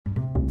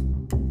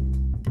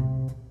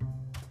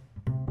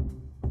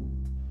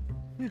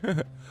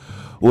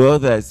Well,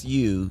 that's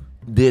you.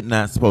 Did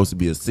not supposed to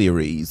be a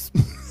series.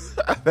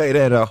 I made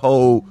that a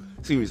whole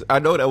series. I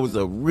know that was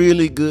a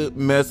really good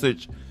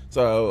message,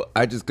 so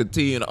I just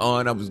continued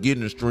on. I was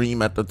getting a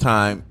stream at the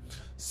time,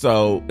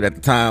 so at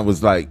the time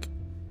was like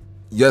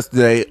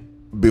yesterday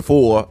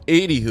before.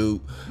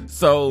 Anywho,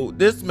 so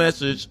this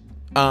message,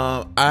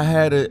 I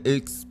had an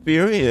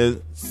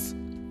experience.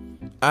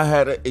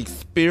 And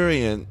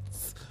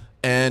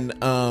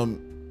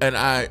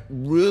I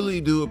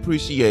really do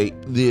appreciate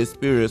the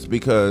experience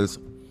because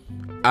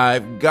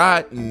I've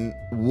gotten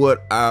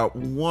what I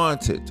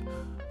wanted.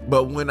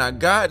 But when I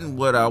gotten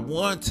what I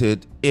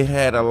wanted, it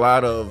had a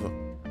lot of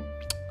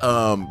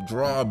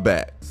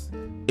drawbacks.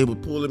 It was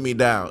pulling me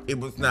down. It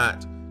was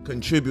not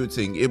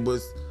contributing. It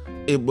was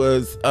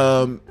this.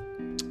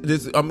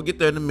 I'm gonna get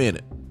there in a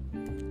minute.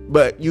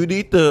 But you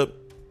need to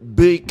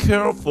be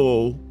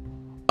careful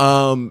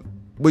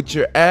what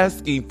you're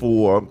asking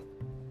for,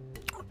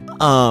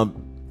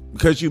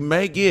 because you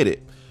may get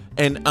it.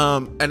 And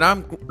I'm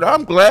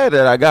glad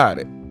that I got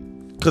it,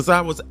 because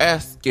I was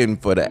asking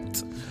for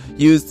that.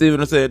 You see what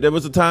I'm saying? There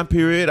was a time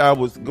period I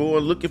was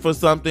going looking for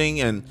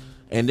something, and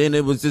then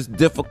it was just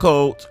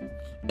difficult,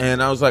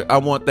 and I was like, I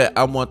want that.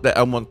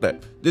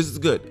 This is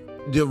good.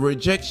 The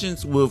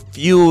rejections will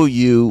fuel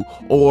you,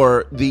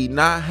 or the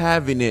not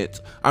having it.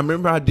 I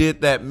remember I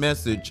did that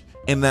message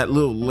in that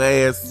little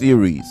last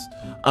series.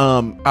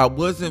 I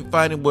wasn't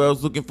finding what I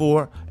was looking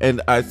for,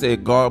 and I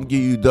said, God, I'm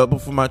giving you double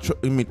for my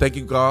thank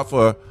you, God,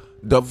 for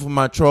double for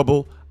my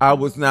trouble. I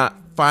was not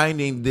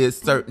finding this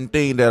certain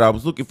thing that I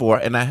was looking for,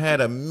 and I had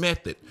a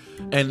method.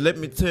 And let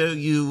me tell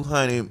you,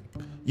 honey,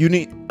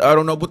 I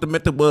don't know what the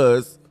method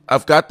was.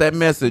 I've got that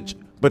message,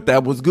 but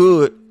that was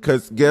good,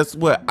 because guess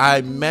what?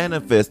 I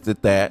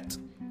manifested that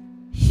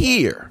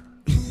here.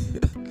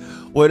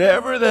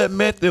 Whatever that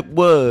method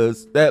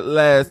was that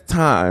last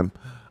time,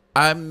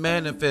 I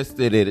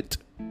manifested it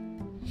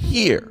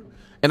here.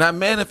 And I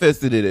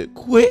manifested it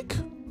quick.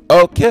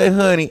 Okay,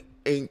 honey.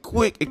 And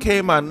quick. It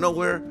came out of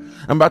nowhere.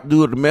 I'm about to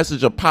do the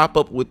message, a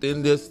pop-up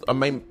within this. I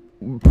may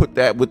put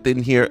that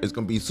within here. It's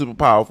going to be super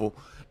powerful.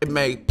 It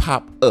may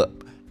pop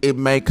up. It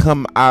may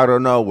come out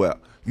of nowhere.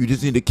 You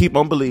just need to keep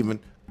on believing.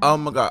 Oh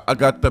my God, I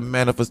got the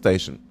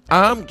manifestation.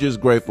 I'm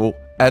just grateful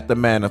at the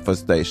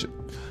manifestation.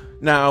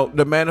 Now,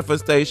 the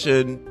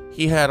manifestation,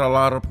 he had a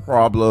lot of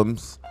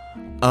problems.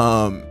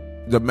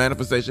 The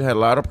manifestation had a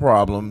lot of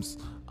problems.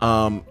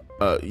 I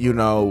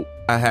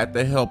had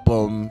to help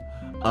him.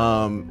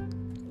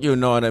 You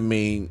know what I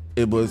mean?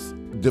 It was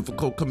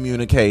difficult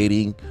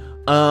communicating.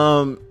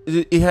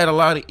 It had a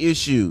lot of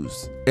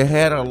issues.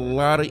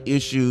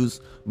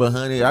 But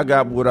honey, I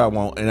got what I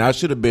want, and I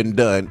should have been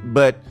done.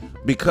 But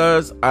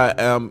because I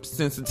am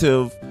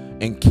sensitive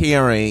and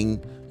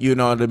caring, you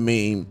know what I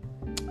mean?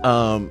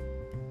 I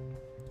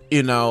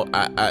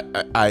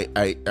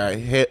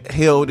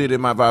held it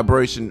in my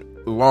vibration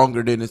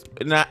longer than this,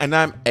 and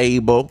I'm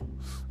able.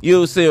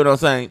 You see what I'm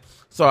saying?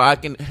 So I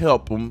can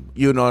help them.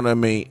 You know what I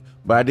mean?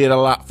 But I did a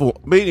lot for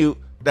me.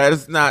 That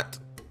is not.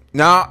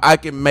 Now I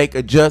can make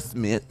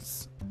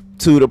adjustments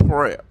to the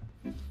prayer.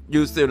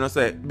 You see what I'm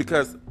saying?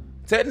 Because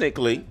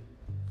technically,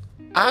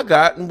 I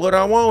gotten what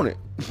I wanted.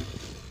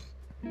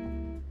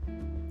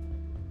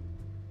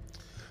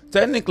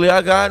 Technically,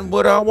 I gotten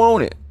what I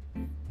wanted.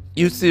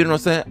 You see what I'm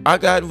saying? I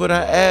got what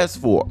I asked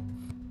for.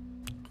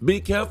 Be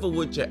careful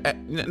with your,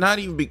 not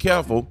even be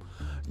careful.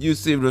 You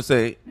see what I'm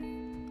saying?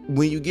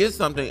 When you get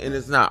something and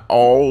it's not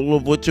all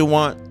of what you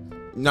want,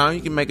 now you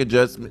can make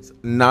adjustments.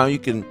 Now you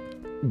can,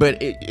 but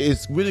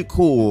it's really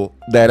cool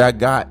that I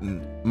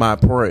gotten my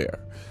prayer.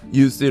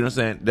 You see what I'm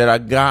saying? That I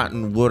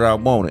gotten what I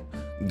wanted,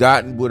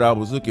 gotten what I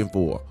was looking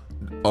for,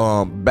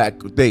 back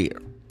there.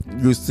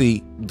 You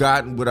see,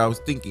 gotten what I was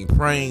thinking,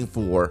 praying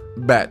for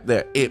back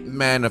there. It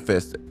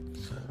manifested.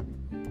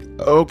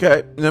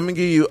 Okay, let me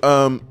give you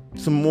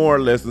some more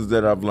lessons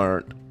that I've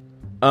learned.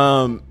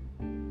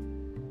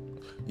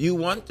 You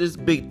want this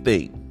big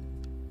thing,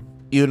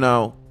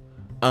 what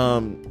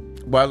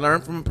I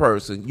learned from a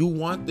person. You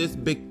want this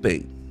big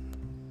thing,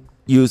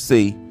 you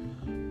see,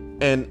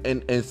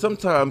 and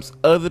sometimes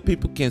other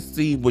people can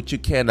see what you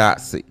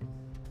cannot see.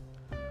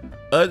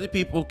 Other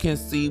people can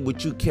see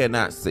what you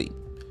cannot see.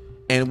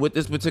 And with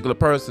this particular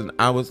person,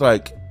 I was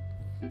like,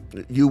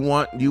 you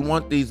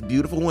want these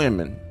beautiful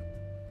women.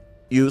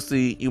 You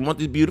see, you want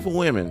these beautiful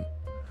women.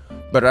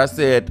 But I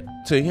said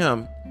to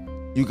him,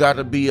 you got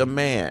to be a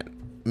man,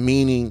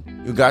 meaning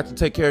you got to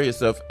take care of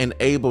yourself and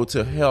able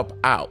to help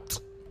out.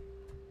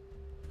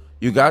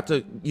 You got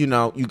to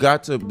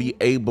be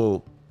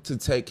able to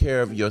take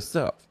care of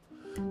yourself.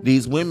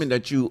 These women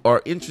that you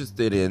are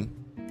interested in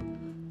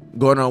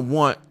gonna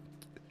want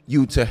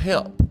you to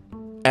help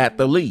at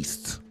the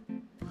least.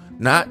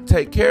 Not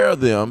take care of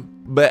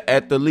them, but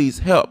at the least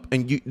help.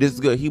 And this is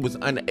good. He was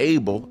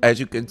unable, as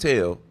you can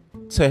tell,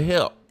 to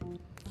help.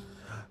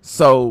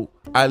 So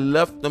I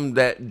left them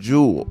that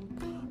jewel.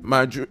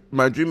 My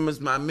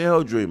dreamers, my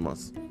male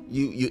dreamers.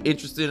 you're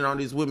interested in all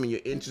these women,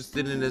 you're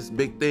interested in this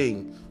big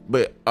thing,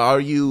 but are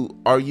you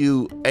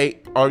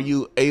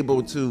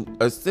able to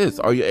assist?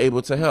 Are you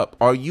able to help?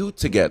 Are you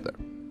together?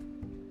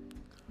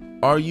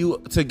 Are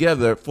you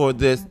together for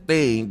this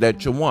thing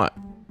that you want?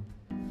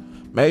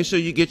 Make sure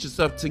you get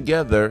yourself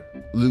together.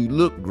 You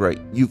look great.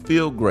 You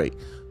feel great.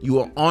 You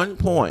are on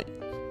point.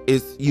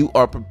 You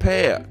are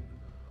prepared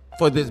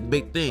for this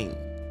big thing.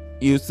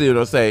 You see what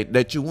I'm saying?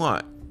 That you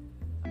want.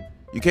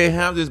 You can't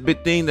have this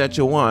big thing that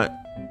you want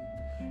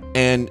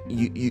and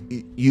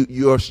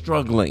you're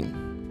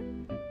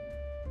struggling.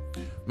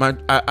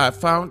 I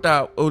found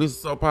out, this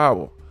is so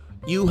powerful.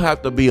 You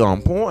have to be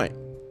on point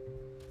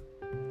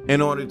in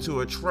order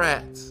to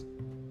attract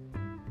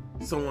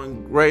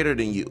someone greater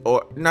than you,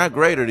 or not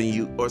greater than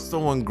you, or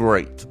someone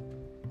great.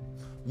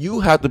 You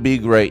have to be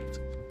great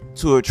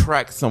to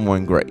attract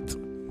someone great.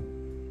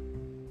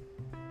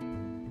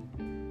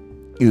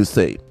 You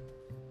see,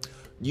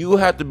 you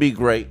have to be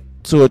great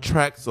to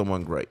attract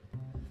someone great.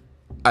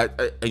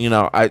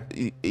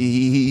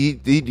 He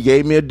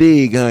gave me a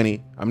dig,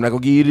 honey. I'm not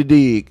gonna give you the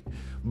dig,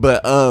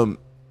 but I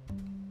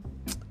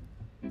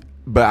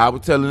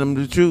was telling him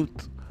the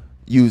truth.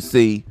 You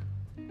see,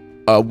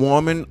 a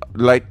woman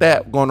like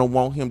that gonna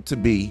want him to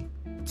be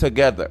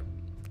together,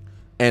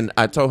 and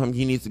I told him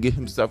he needs to get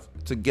himself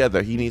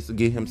together. He needs to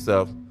get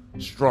himself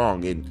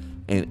strong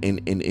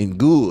and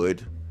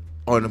good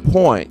on the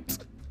point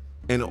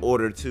in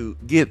order to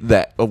get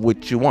that of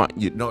what you want.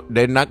 You know,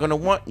 they're not gonna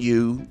want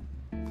you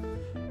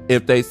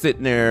if they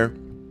sitting there,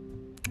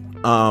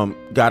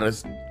 gotta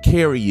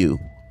carry you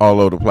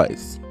all over the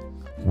place,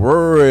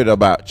 worried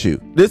about you.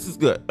 This is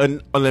good.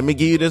 And let me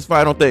give you this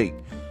final thing.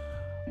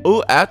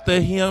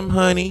 After him,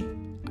 honey,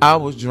 I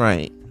was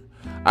drained.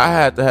 I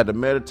had to have the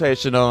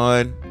meditation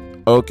on.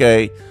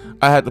 Okay,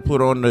 I had to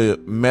put on the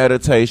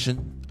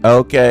meditation.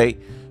 Okay,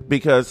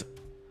 because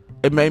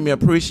it made me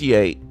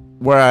appreciate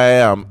where I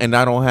am, and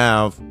I don't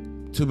have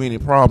too many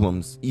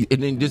problems.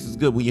 And then this is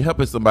good. When you're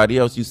helping somebody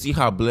else, you see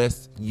how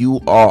blessed you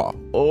are.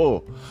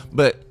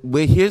 But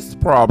with his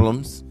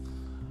problems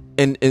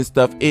and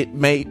stuff,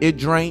 it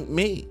drained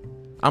me.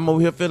 I'm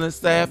over here feeling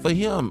sad for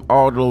him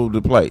all over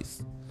the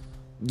place,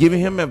 giving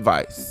him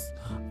advice,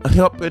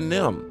 helping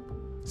them,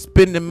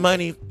 spending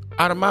money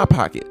out of my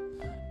pocket.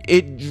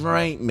 It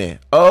drained me.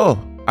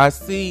 I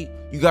see.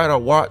 You gotta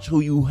watch who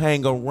you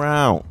hang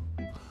around.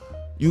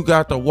 You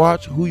got to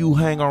watch who you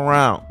hang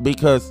around,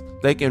 because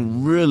they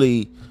can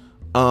really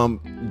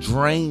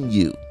drain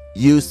you.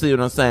 You see what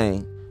I'm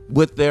saying?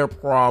 With their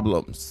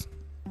problems.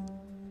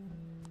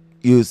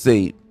 You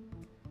see.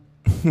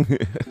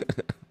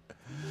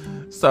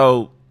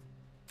 So,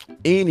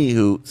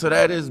 anywho, so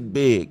that is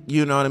big.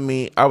 You know what I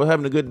mean? I was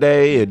having a good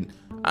day, and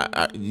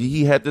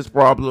he had this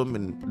problem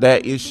and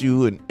that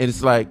issue, and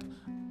it's like,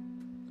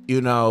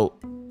 you know,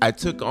 I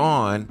took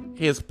on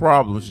his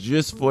problems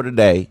just for the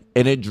day,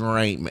 and it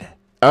drained me.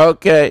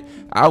 Okay,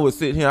 I was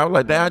sitting here. I was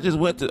like, damn,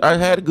 I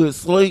had a good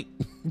sleep.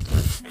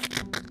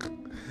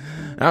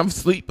 I'm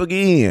asleep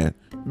again,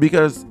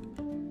 because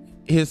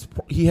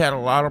he had a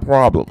lot of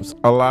problems,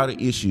 a lot of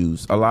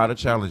issues, a lot of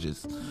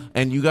challenges.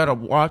 And you got to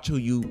watch who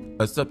you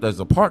accept as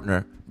a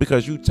partner,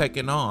 because you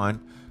taking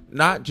on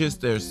not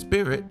just their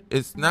spirit.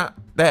 It's not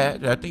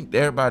that. I think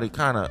everybody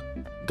kind of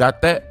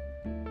got that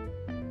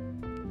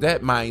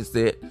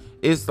mindset.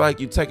 It's like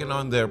you're taking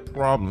on their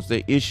problems,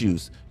 their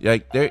issues.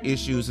 Like their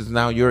issues is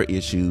now your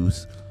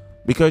issues.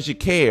 Because you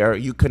care,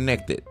 you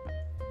connected.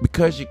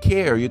 Because you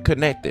care, you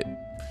connected.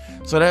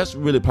 So that's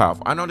really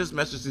powerful. I know this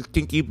message is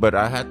kinky, but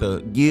I had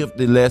to give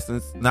the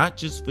lessons, not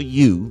just for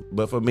you,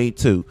 but for me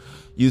too.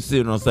 You see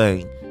what I'm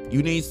saying?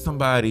 You need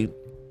somebody,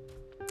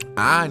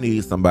 I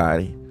need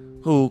somebody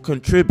who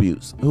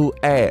contributes, who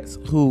adds,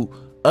 who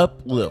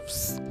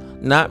uplifts,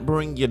 not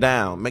bring you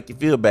down, make you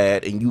feel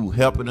bad, and you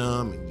helping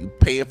them, and you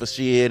paying for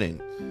shit, and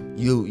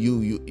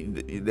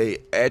they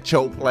at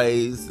your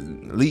place,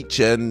 and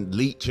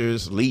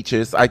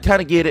leeches. I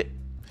kind of get it.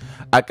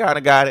 I kind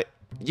of got it.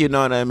 You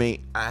know what I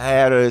mean? I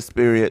had an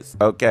experience.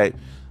 Okay,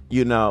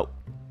 you know.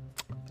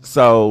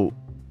 So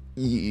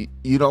you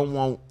don't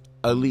want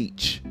a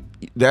leech.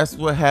 That's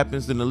what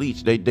happens in the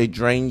leech. They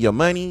drain your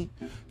money.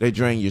 They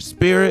drain your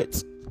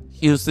spirits.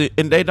 You see,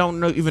 and they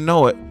don't even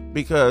know it,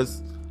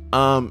 because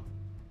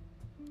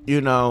you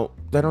know,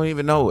 they don't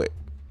even know it,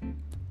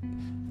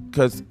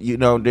 because you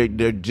know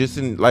they're just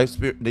in life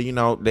spirit. You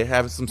know, they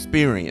have some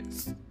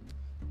experience.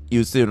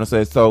 You see what I'm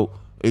saying? So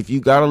if you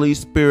got a lead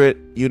spirit,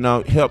 you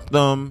know, help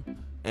them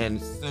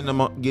and send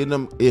them, give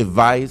them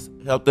advice,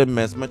 help them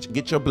as much.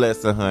 Get your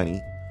blessing,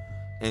 honey,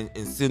 and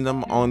send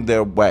them on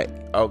their way.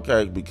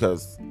 Okay,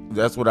 because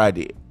that's what I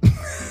did.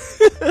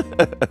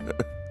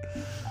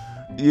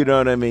 You know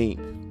what I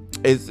mean?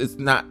 It's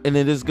not, and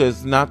it is good.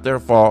 It's not their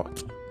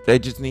fault. They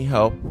just need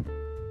help,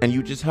 and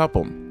you just help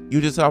them.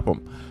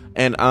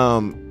 And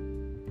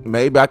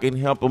maybe I can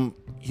help them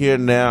here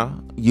and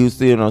now. You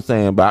see what I'm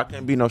saying? But I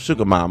can't be no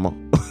sugar mama.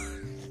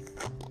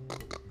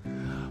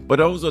 But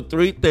those are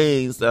 3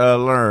 things that I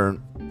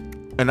learned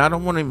and I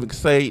don't want to even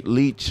say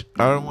leech.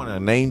 I don't want to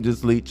name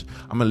this leech.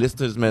 I'm gonna listen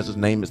to this message,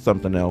 name it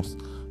something else.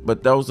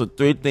 But those are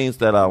three things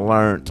that I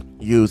learned.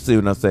 You see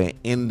what I'm saying?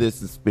 In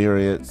this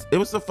experience, it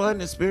was a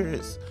fun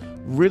experience.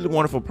 Really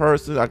wonderful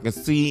person. I can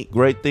see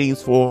great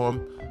things for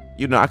him.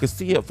 You know, I can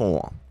see it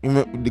for him. You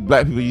know, the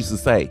black people used to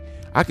say,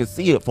 I can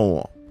see it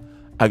for him.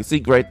 I can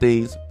see great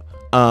things.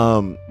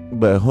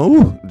 But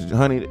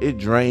honey, it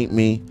drained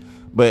me.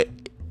 But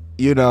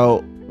you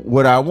know,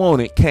 what I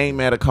wanted came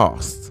at a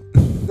cost.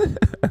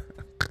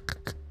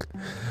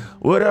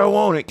 What I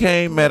wanted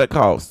came at a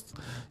cost.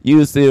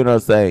 You see what I'm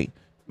saying?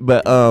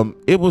 But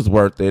it was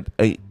worth it.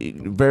 A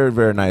very,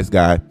 very nice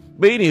guy.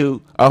 But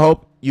anywho, I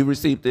hope you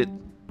received it.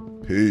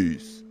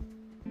 Peace.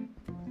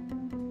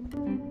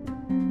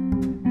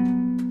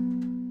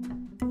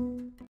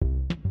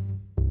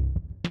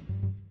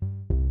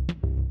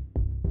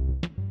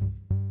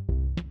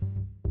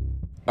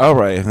 All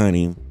right,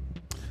 honey.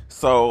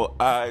 So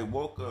I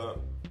woke up,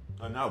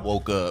 or not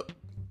woke up.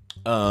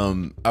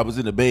 I was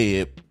in the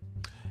bed,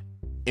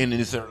 and in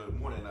this early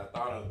morning, I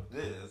thought of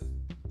this.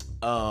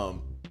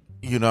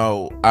 You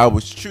know, I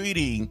was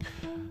treating,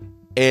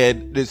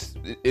 and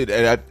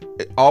I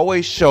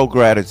always show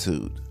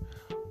gratitude,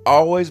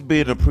 always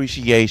be an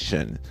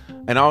appreciation,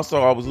 and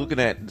also I was looking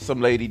at some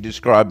lady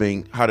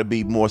describing how to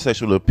be more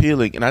sexually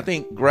appealing, and I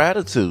think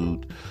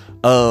gratitude,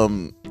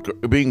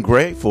 being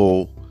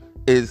grateful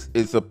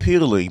is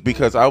appealing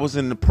because I was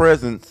in the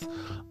presence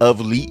of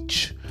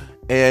leech,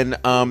 and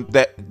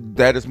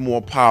that is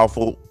more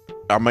powerful.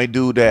 I may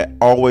do that.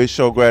 Always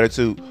show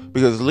gratitude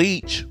because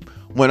leech,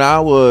 when I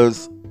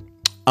was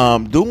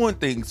doing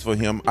things for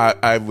him,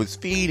 I was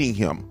feeding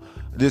him.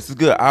 This is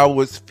good. I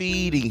was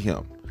feeding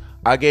him.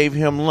 I gave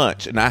him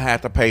lunch, and I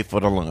had to pay for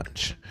the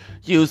lunch.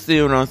 You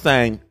see what I'm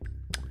saying?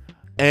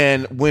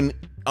 And when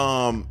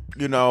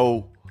you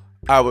know,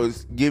 I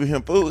was giving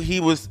him food,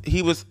 he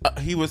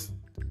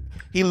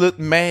looked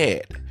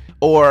mad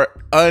or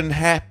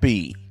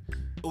unhappy.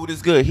 Oh, this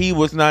is good. He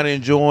was not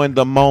enjoying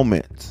the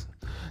moment.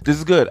 This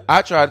is good.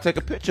 I tried to take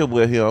a picture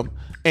with him,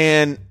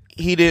 and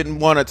he didn't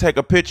want to take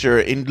a picture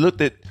and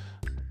looked at.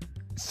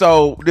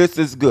 So this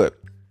is good.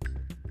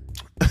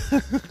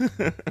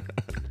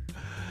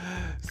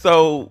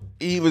 So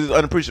he was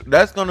unappreciative.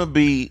 That's going to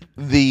be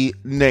the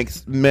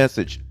next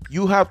message.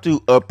 You have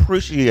to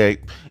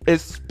appreciate,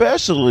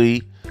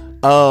 especially,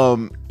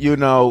 you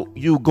know,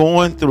 you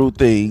going through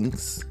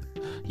things.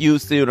 You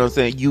see what I'm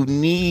saying? You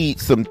need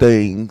some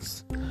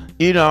things.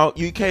 You know,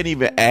 you can't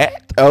even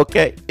act.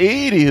 Okay.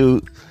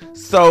 Anywho,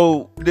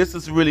 so this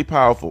is really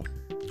powerful.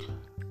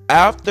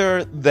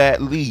 After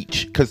that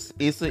leech, because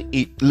it's a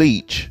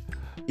leech,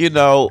 you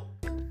know,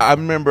 I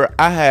remember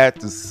I had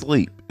to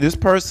sleep. This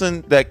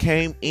person that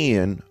came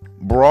in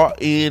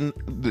brought in,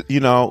 you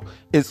know,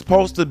 it's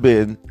supposed to have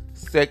been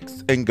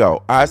sex and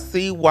go. I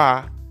see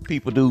why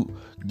people do,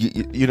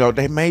 you know,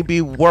 they may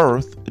be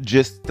worth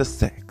just the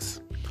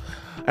sex.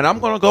 And I'm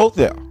going to go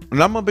there,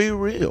 and I'm going to be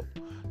real.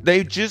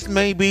 They just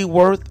may be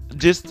worth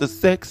just the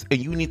sex,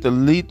 and you need to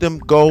lead them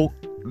go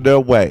their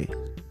way.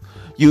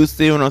 You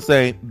see what I'm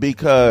saying?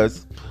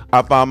 Because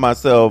I found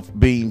myself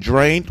being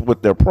drained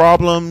with their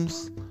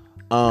problems.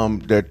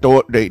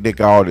 They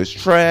got all this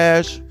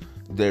trash.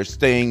 They're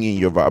staying in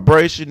your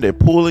vibration. They're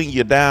pulling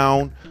you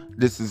down.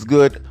 This is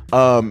good.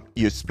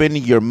 You're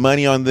spending your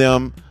money on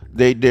them.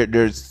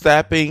 They're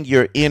sapping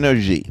your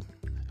energy.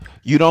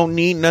 You don't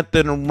need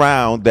nothing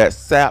around that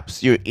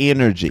saps your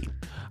energy.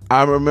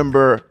 I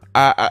remember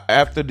I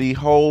after the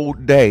whole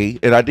day,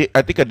 and I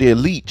think I did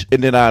leech,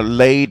 and then I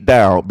laid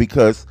down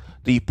because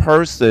the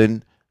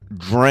person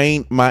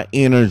drained my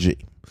energy.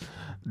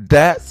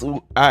 That's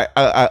I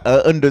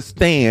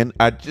understand.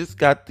 I just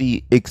got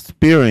the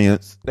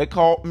experience. They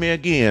called me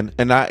again,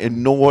 and I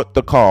ignored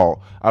the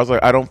call. I was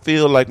like, I don't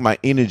feel like my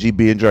energy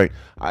being drained.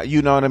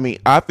 You know what I mean?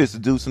 I have to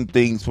do some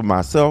things for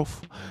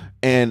myself,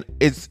 and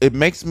it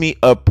makes me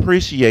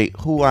appreciate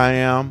who I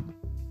am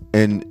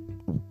in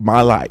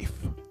my life.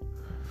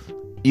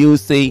 You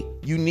see,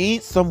 you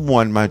need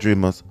someone, my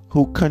dreamers,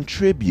 who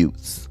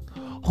contributes,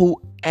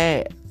 who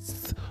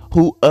adds,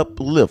 who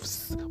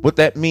uplifts. What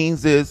that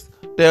means is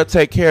they'll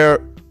take care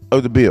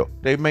of the bill.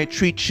 They may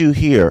treat you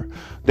here.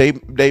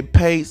 They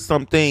pay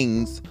some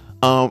things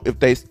if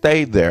they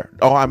stay there.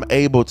 Oh, I'm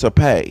able to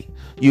pay.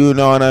 You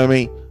know what I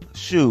mean?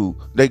 Shoot,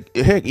 they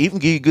heck even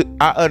give you good.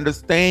 I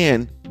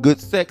understand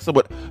good sex,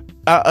 but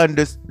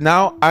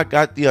now I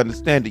got the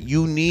understanding.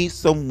 You need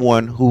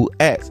someone who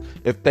acts.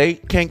 If they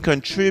can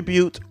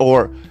contribute,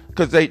 or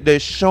because they're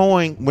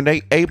showing when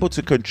they able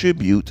to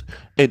contribute,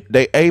 and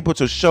they able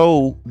to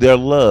show their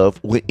love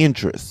with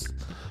interest.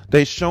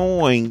 They're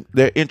showing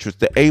their interest.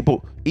 They're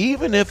able,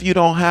 even if you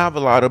don't have a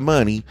lot of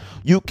money,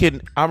 you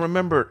can. I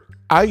remember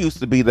I used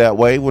to be that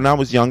way when I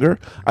was younger.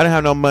 I didn't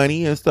have no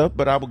money and stuff,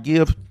 but I would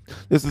give.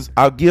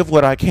 I'll give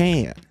what I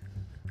can.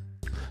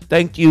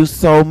 Thank you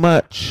so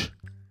much.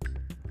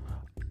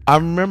 I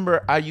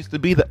remember I used to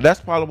be that. That's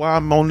probably why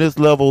I'm on this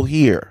level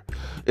here.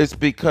 It's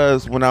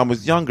because when I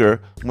was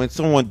younger, when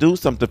someone do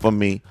something for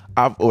me,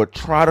 I would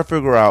try to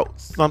figure out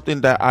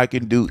something that I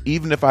can do,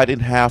 even if I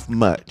didn't have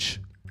much.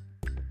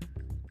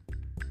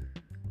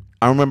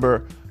 I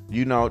remember,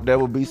 there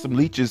would be some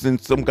leeches in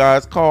some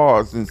guys'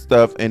 cars and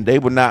stuff, and they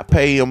would not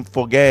pay them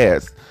for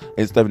gas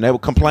and stuff, and they were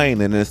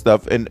complaining and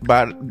stuff. And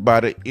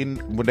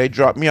when they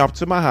dropped me off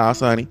to my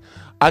house, honey,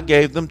 I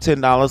gave them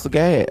 $10 of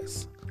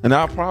gas, and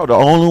I'm probably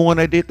the only one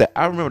that did that.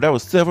 I remember that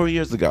was several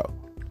years ago.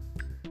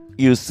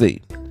 You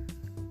see,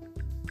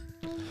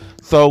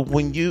 so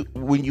when you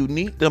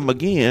need them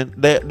again,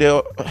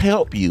 they'll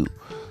help you.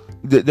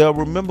 They'll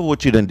remember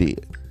what you done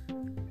did.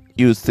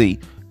 You see,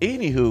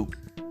 anywho.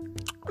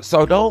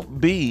 So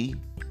don't be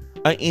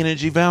an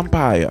energy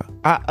vampire.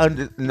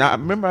 Now,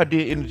 remember I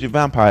did energy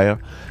vampire,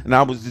 and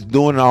I was just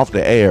doing it off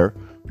the air.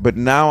 But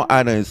now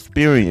I done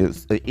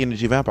experienced the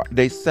energy vampire.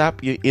 They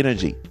sap your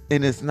energy,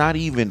 and it's not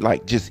even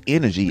like just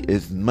energy.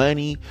 It's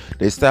money.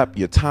 They sap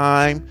your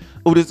time.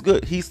 Oh, this is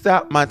good. He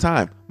sapped my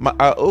time.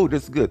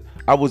 This is good.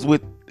 I was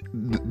with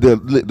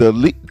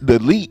the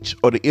leech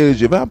or the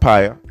energy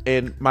vampire,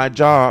 and my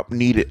job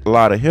needed a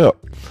lot of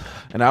help.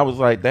 And I was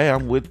like,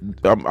 damn,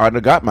 I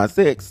done got my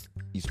sex.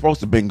 He's supposed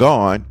to have been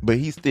gone, but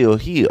he's still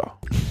here.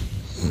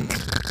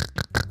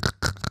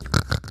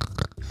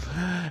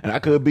 And I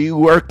could be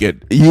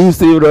working. You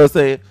see what I'm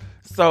saying?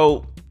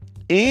 So,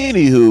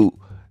 anywho,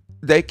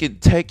 they can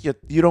take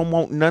you don't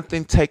want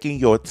nothing taking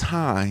your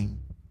time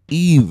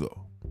either.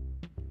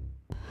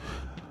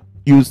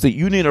 You see,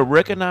 you need to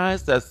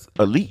recognize that's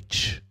a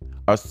leech,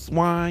 a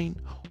swine,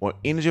 or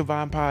energy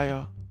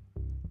vampire.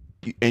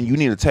 And you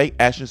need to take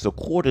actions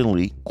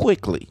accordingly,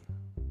 quickly.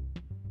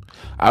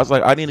 I was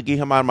like, I need to get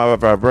him out of my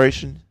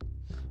vibration.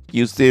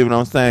 You see what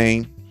I'm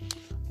saying?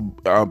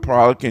 I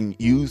probably can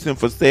use him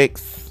for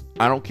sex.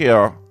 I don't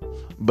care.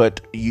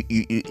 But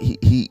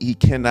he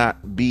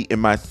cannot be in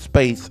my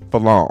space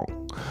for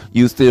long.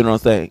 You see what I'm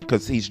saying?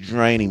 Because he's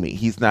draining me.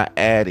 He's not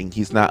adding.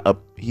 He's not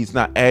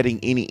adding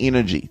any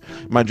energy.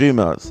 My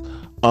dreamers,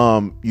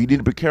 you need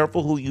to be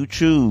careful who you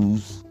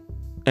choose.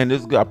 And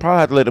this guy, I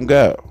probably have to let him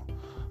go.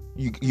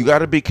 You got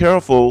to be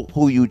careful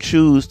who you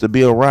choose to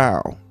be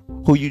around.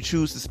 Who you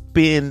choose to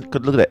spend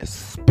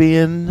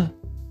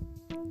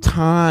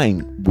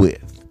time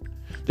with.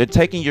 They're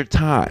taking your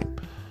time.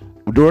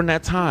 During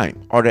that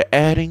time, are they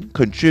adding,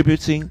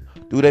 contributing?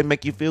 Do they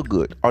make you feel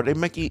good? Are they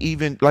making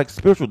even like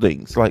spiritual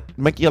things, like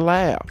make you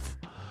laugh?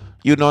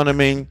 You know what I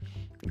mean?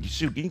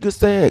 Shoot, getting good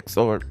sex,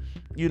 or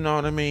you know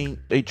what I mean?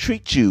 They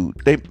treat you.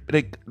 They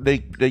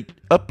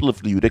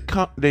uplift you. They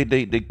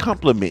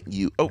compliment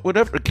you, or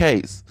whatever the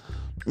case.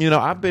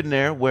 I've been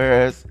there.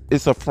 Whereas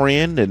it's a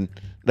friend and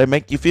they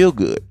make you feel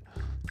good.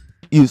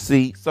 You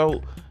see,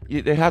 so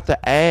they have to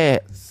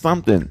add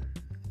something.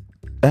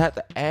 They have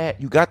to add.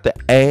 You got to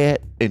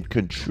add and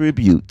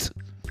contribute.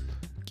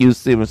 You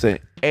see what I'm saying?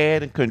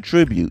 Add and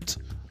contribute.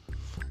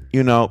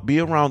 Be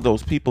around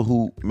those people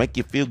who make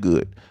you feel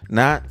good.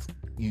 Not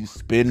you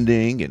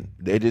spending and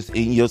they're just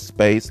in your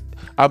space.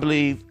 I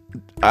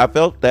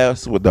felt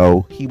that's what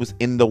though. He was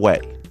in the way.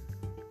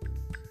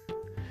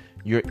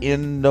 You're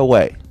in the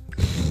way.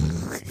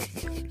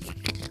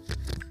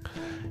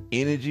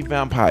 Energy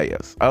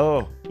vampires.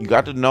 Oh, you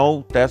got to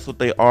know that's what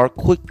they are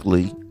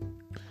quickly,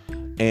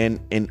 and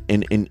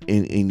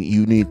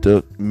you need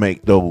to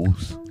make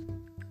those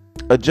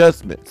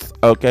adjustments.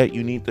 Okay,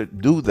 you need to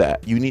do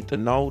that. You need to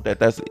know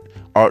that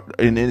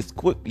and it's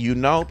quick.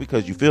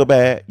 Because you feel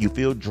bad, you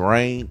feel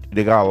drained.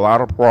 They got a lot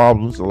of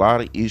problems, a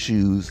lot of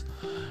issues,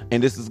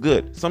 and this is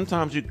good.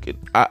 Sometimes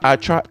I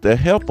try to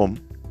help them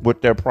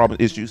with their problem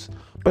issues,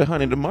 but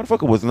honey, the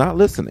motherfucker was not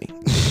listening.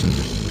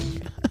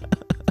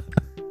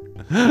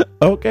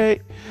 Okay,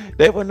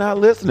 they were not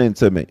listening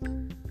to me.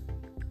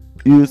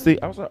 You see,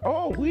 I was like,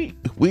 oh, we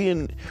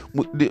in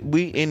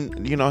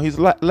he's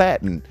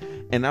Latin,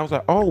 and I was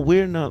like, oh,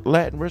 we're in a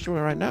Latin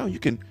restaurant right now. You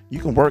can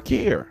work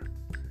here.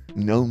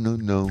 No.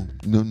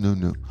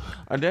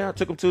 And then I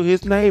took him to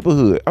his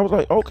neighborhood. I was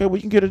like, okay,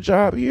 we can get a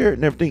job here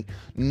and everything.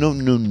 No.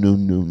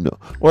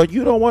 Well,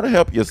 you don't want to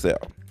help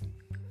yourself.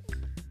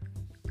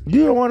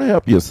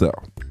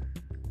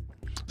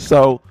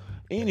 So.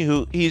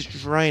 Anywho, he's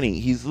draining.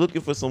 He's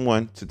looking for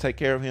someone to take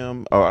care of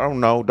him. I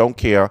don't know. Don't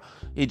care.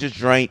 He just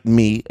drained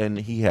me and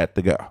he had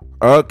to go.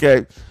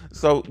 Okay.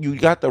 So you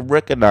got to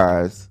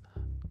recognize,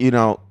 you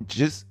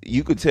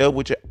could tell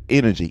with your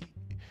energy,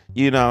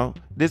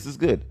 this is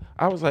good.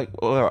 I was like,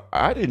 well,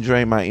 I didn't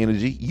drain my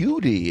energy.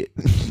 You did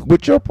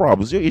with your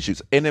problems, your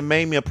issues. And it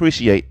made me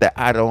appreciate that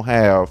I don't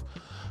have,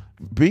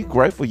 be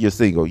grateful you're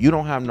single. You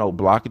don't have no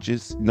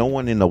blockages, no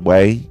one in the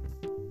way.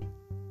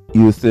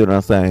 You see what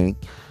I'm saying?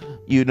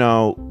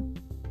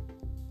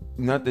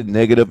 Nothing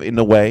negative in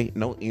the way.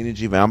 No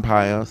energy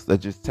vampires. They're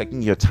just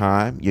taking your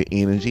time, your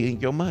energy,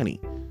 and your money.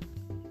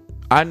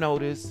 I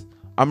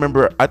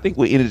think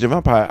with energy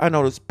vampire, I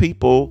noticed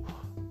people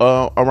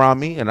around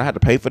me, and I had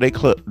to pay for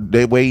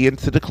their way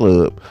into the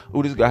club.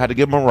 This guy had to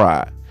give them a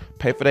ride,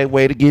 pay for their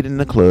way to get in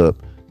the club.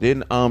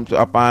 Then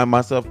I find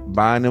myself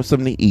buying them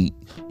something to eat,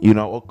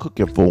 or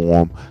cooking for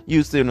them.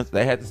 You see,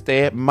 they had to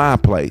stay at my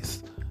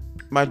place.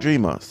 my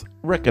dreamers,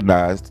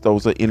 recognize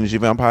those are energy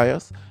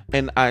vampires.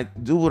 And I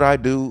do what I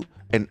do.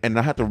 And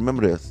I have to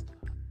remember this.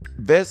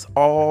 Vest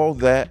all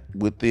that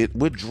within,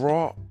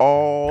 withdraw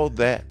all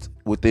that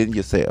within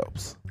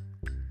yourselves.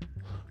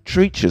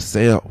 Treat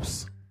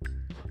yourselves.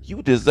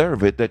 You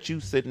deserve it, that you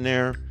sitting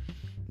there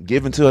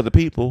giving to other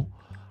people,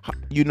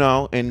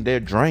 and they're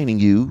draining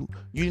you.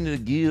 You need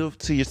to give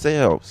to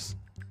yourselves.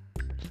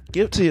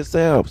 Give to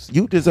yourselves.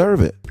 You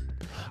deserve it.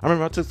 I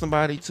remember I took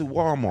somebody to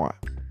Walmart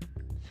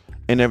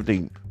and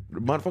everything.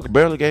 The motherfucker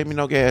barely gave me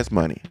no gas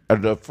money.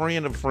 A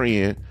friend of a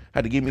friend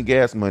had to give me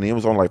gas money. It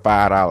was only like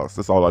 $5.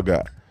 That's all I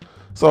got.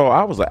 So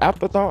I was an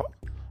afterthought.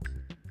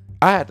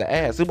 I had to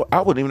ask.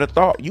 I wouldn't even have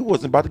thought you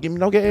wasn't about to give me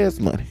no gas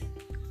money.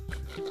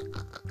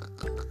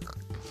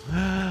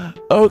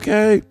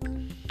 Okay.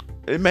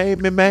 It made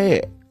me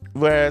mad.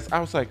 Whereas I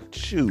was like,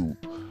 shoot,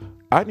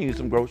 I needed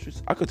some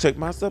groceries. I could take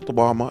myself to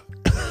Walmart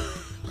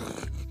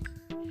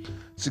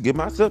to get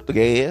myself the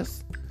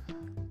gas.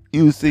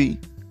 You see,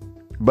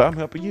 but I'm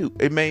helping you.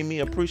 It made me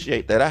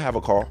appreciate that I have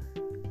a car,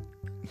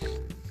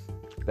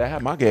 that I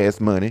have my gas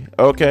money.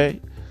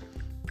 Okay.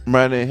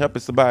 Rather than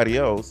helping somebody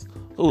else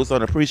who was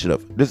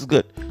unappreciative. This is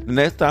good. The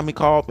next time he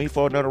called me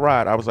for another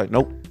ride, I was like,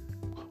 nope.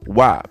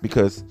 Why?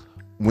 Because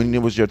when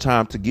it was your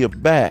time to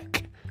give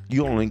back,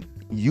 you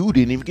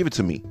didn't even give it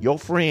to me. Your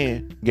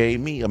friend gave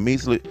me a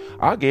measly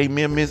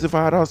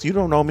 $5. You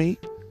don't know me.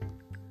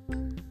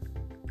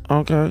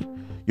 Okay.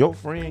 Your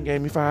friend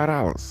gave me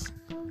 $5.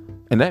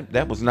 And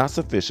that was not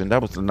sufficient.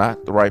 That was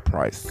not the right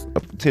price.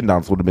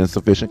 $10 would have been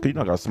sufficient,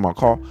 because I got a small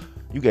car.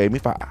 You gave me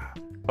 $5.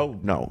 Oh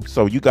no.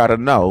 So you gotta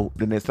know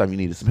the next time you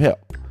needed some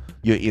help.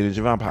 You're an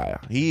energy vampire.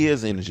 He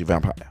is an energy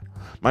vampire.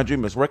 My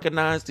dream is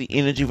recognize the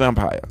energy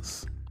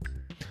vampires.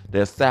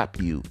 They'll sap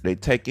you. They're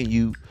taking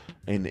you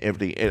and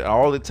everything. And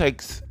all it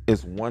takes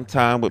is one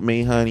time with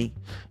me, honey,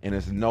 and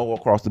it's no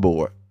across the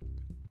board.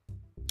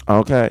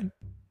 Okay?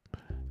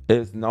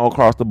 It's no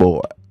across the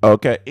board.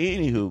 Okay?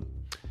 Anywho,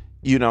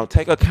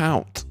 take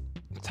account.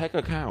 Take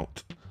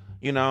account.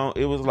 It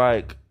was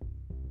like,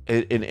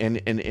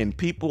 and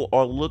people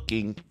are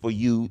looking for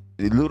you.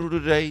 Little do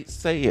they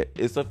say it.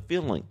 It's a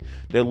feeling.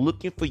 They're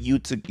looking for you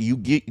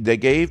they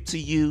gave to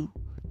you.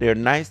 They're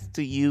nice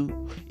to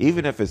you.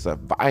 Even if it's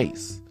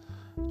advice.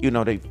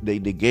 They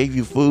gave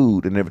you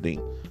food and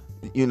everything.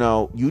 You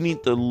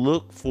need to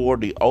look for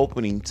the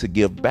opening to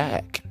give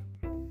back.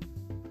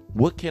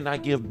 What can I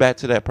give back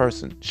to that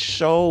person?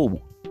 Show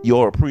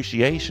your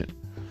appreciation.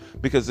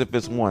 Because if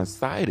it's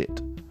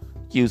one-sided,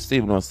 you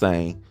see what I'm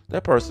saying?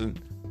 That person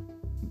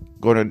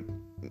gonna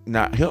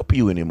not help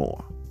you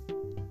anymore.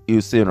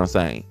 You see what I'm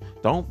saying?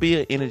 Don't be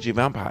an energy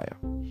vampire.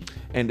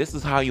 And this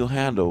is how you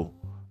handle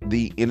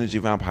the energy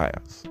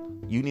vampires.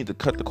 You need to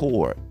cut the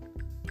cord.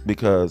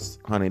 Because,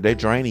 honey, they're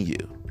draining you.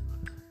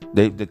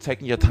 They're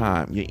taking your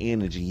time, your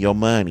energy, your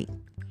money.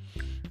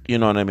 You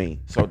know what I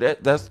mean? So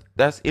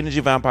that's energy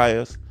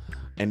vampires.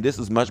 And this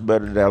is much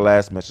better than that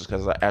last message,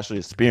 because I actually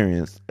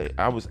experienced.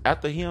 I was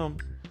after him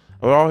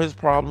with all his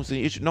problems and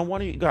issues. No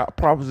wonder you got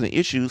problems and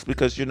issues,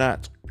 because you're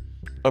not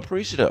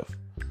appreciative.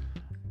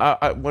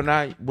 When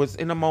I was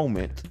in a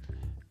moment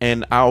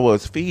and I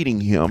was feeding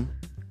him,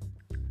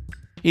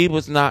 he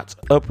was not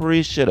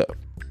appreciative.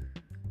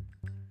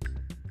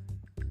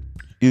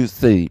 You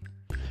see,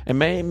 it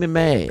made me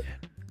mad.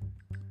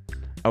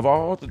 Of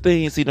all the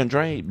things he done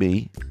drained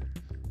me,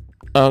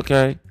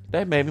 okay,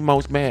 that made me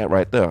most mad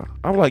right there.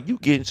 I was like, you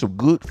getting some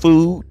good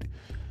food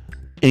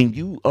and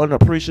you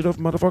unappreciative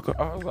motherfucker?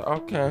 I was like,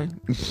 okay.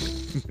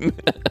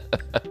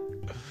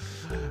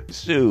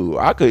 Shoot,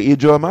 I could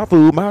enjoy my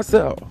food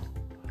myself.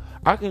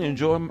 I can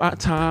enjoy my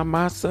time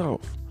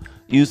myself.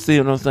 You see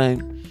what I'm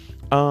saying?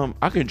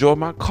 I can enjoy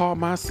my car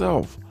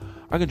myself.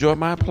 I can enjoy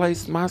my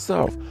place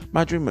myself.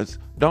 My dream is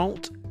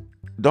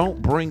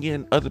don't bring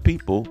in other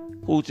people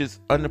who just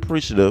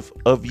unappreciative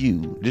of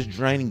you, just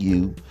draining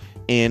you,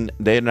 and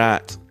they're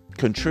not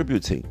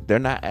contributing. They're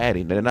not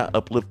adding. They're not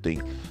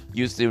uplifting.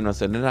 You see what I'm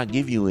saying? They're not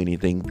giving you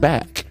anything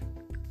back.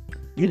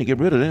 You need to get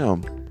rid of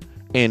them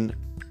and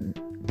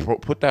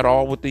put that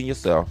all within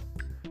yourself.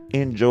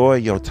 Enjoy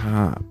your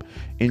time.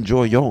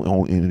 Enjoy your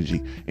own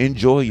energy.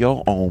 Enjoy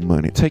your own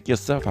money. Take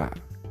yourself out.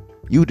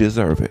 You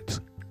deserve it.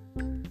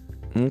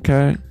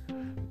 Okay?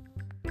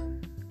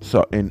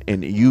 So, and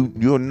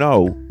you'll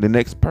know the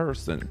next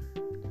person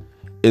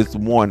is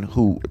one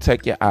who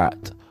take you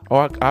out.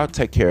 Oh, I'll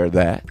take care of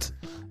that.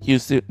 You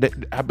see,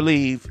 I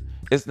believe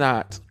it's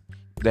not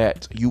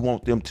that you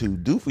want them to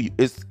do for you.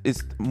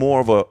 It's more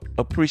of a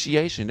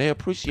appreciation. They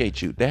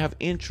appreciate you. They have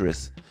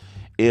interest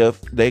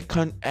if they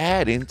can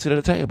add into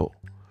the table.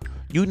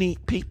 You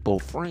need people,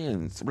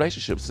 friends,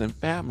 relationships, and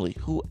family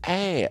who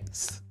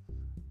adds,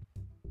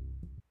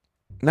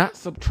 not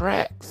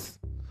subtracts.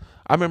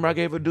 I remember I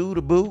gave a dude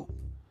a boot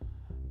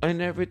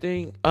and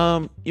everything.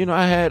 I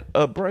had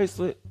a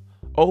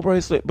old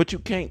bracelet, but you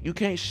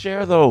can't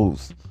share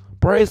those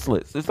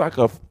bracelets. It's like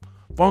a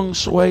feng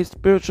shui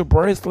spiritual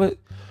bracelet,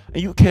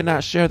 and you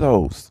cannot share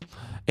those.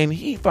 And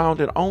he found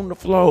it on the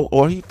floor,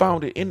 or he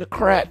found it in the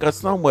crack or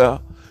somewhere.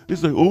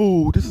 It's like,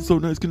 oh, this is so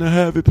nice. Can I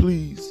have it,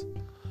 please?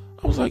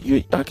 I was like,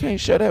 I can't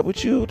share that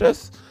with you.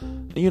 That's,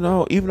 even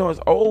though it's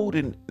old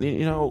and,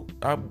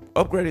 I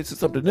upgraded to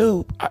something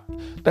new,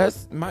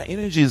 that's my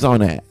energy is on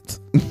that.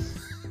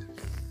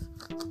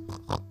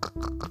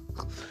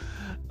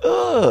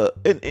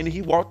 And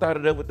he walked out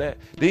of there with that.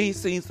 Then he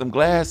seen some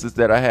glasses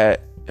that I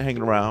had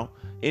hanging around,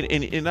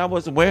 and I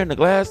wasn't wearing the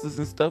glasses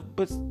and stuff,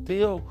 but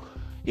still,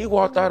 he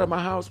walked out of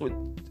my house with,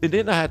 and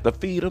then I had to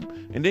feed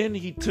him, and then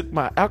he took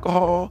my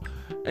alcohol,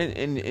 and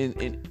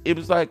it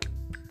was like,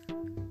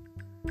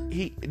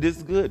 this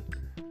is good.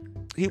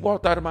 He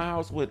walked out of my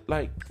house with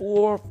like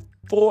four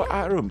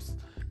items.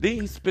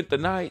 Then he spent the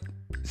night,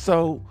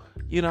 so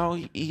he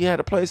had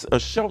a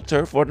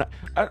shelter for.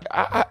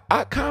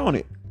 I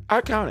counted.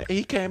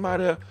 He came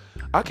out of.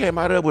 I came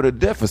out of with a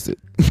deficit.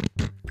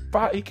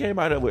 He came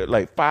out of with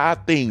like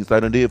 5 things I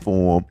done did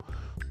for him,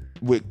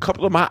 with a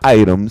couple of my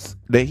items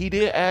that he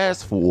did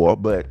ask for,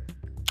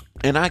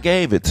 and I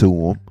gave it to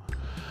him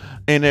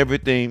and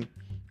everything.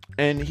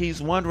 And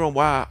he's wondering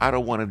why I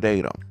don't want to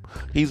date him.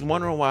 He's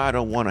wondering why I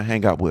don't want to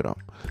hang out with him.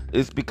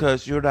 It's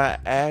because you're not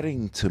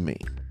adding to me.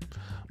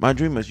 My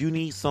dreamers, you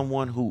need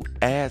someone who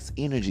adds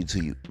energy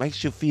to you,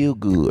 makes you feel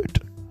good.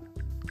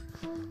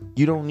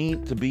 You don't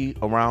need to be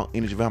around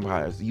energy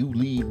vampires. You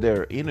leave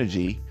their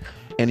energy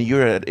and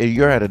you're at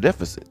a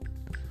deficit.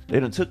 They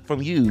done took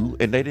from you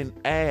and they didn't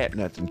add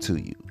nothing to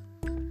you.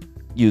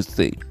 You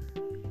see.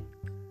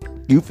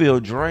 You feel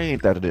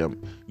drained out of them.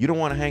 You don't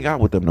want to hang out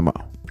with them no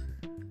more.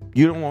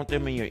 You don't want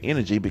them in your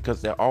energy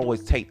because they're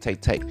always take.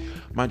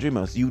 My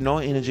dreamers,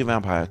 energy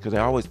vampires because they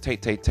always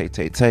take.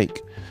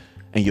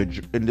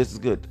 And this is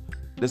good.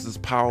 This is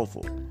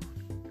powerful.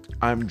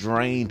 I'm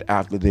drained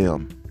after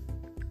them.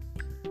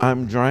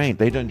 I'm drained.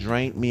 They done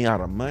drained me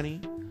out of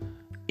money,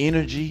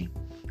 energy.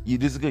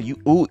 This is good.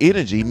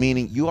 Energy,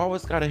 meaning you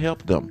always got to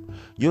help them.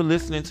 You're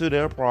listening to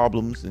their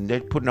problems and they're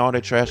putting all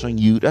their trash on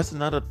you. That's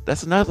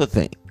another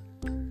thing.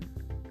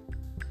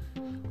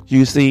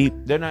 You see,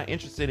 they're not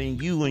interested in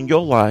you and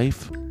your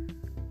life.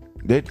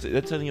 They're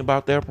telling you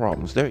about their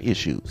problems, their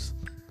issues.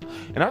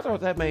 And I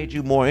thought that made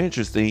you more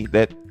interesting,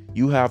 that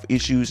you have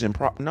issues and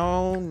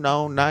No,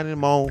 not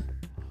anymore.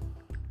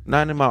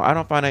 Not anymore. I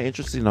don't find that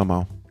interesting no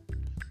more.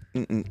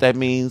 That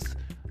means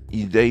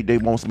they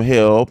want some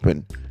help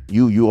and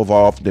you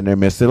evolved in their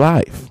messy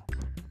life.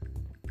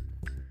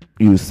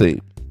 You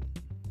see.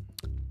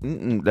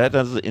 That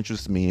doesn't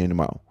interest me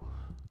anymore.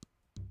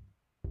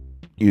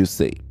 You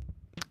see.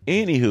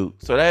 Anywho,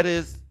 so that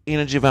is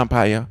energy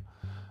vampire.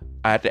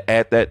 I had to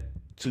add that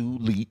to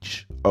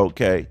leech.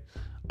 Okay.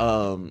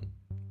 I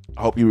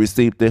hope you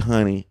received it,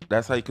 honey.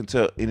 That's how you can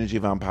tell energy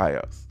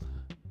vampires.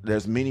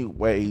 There's many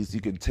ways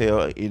you can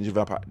tell an energy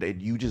vampire.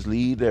 You just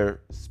leave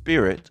their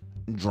spirit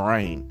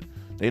drained.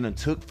 They done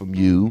took from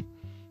you,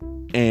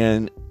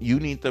 and you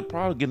need to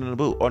probably get in the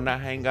boot or not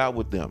hang out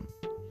with them.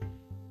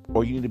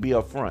 Or you need to be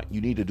upfront.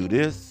 You need to do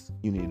this.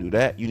 You need to do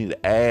that. You need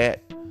to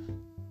add.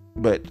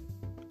 But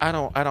I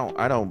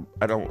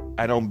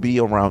don't be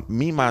around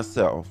me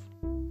myself.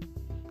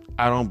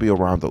 I don't be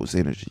around those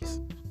energies.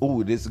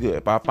 Ooh, this is good.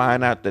 If I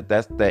find out that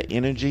that's that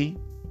energy,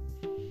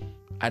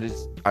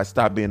 I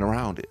stop being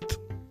around it.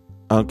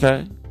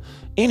 Okay?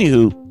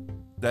 Anywho,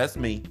 that's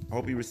me.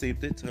 Hope you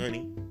received it,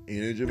 honey.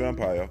 Energy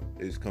Vampire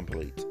is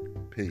complete.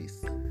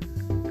 Peace.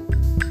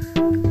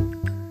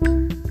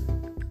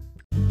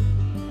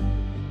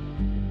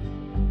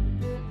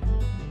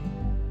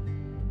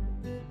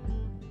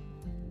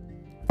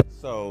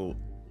 So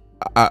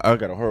I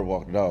gotta hurry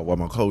walk the dog while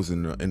my clothes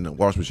in the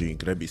wash machine.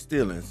 Could I be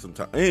stealing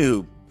sometimes?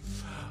 Anywho,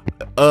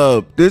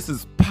 this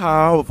is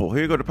powerful.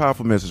 Here go the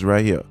powerful message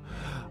right here.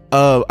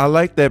 I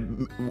like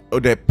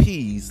that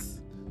piece,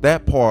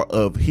 that part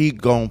of he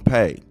gon'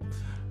 pay.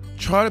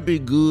 Try to be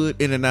good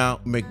in and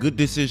out, make good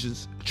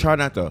decisions. Try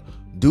not to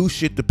do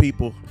shit to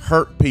people,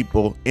 hurt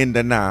people in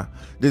the now.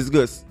 This is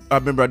good. I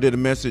remember I did a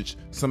message,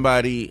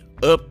 somebody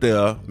up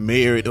there,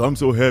 married, I'm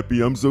so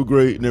happy, I'm so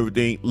great and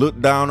everything,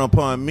 looked down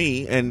upon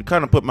me and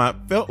kind of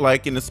felt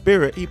like in the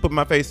spirit, he put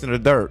my face in the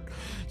dirt.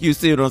 You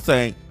see what I'm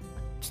saying?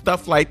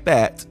 Stuff like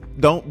that.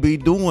 Don't be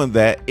doing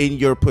that in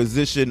your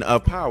position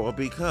of power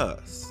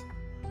because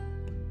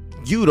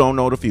you don't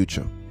know the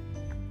future.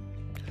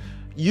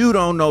 You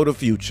don't know the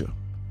future.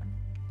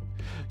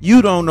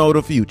 You don't know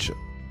the future.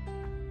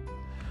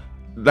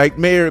 Like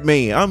married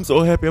man, I'm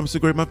so happy, I'm so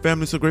great, my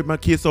family's so great, my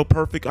kids so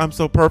perfect, I'm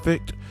so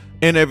perfect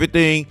and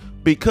everything.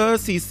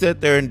 Because he sat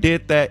there and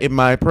did that in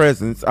my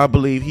presence, I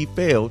believe he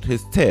failed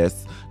his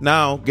test.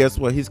 Now, guess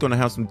what? He's going to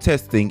have some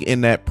testing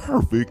in that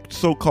perfect,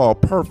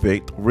 so-called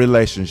perfect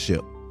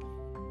relationship.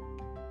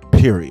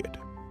 Period.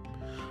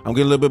 I'm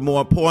getting a little bit more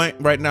on point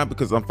right now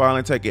because I'm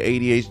finally taking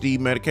ADHD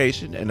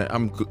medication and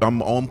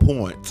I'm on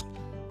point.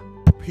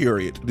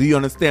 Period. Do you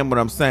understand what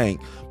I'm saying?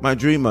 My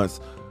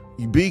dreamers,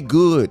 you be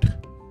good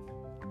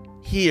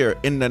here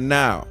in the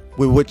now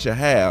with what you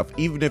have.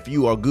 Even if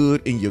you are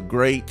good and you're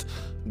great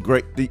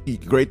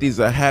things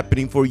are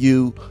happening for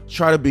you,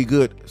 try to be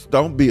good.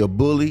 Don't be a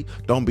bully.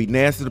 Don't be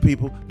nasty to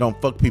people. Don't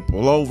fuck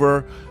people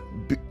over.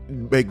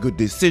 Make good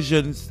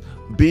decisions.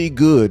 Be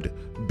good.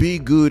 be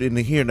good in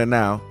the here and the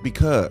now,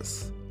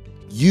 because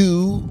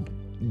you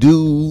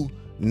do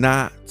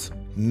not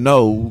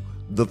know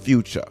the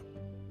future.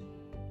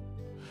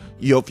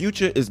 Your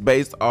future is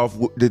based off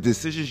the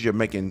decisions you're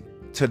making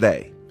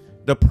today,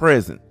 the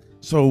present.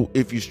 So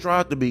if you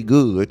strive to be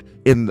good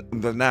in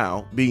the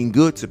now, being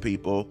good to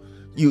people,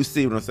 you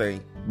see what I'm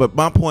saying. But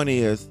my point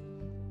is,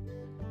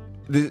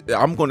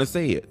 I'm going to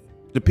say it.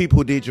 The people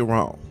who did you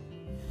wrong,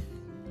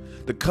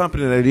 the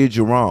company that did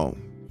you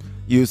wrong,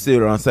 you see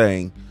what I'm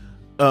saying.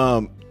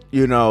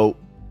 You know,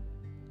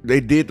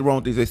 they did the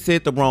wrong things. They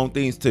said the wrong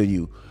things to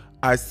you.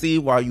 I see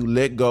why you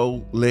let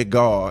go, let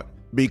God,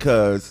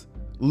 because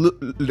look,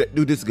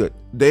 do this good.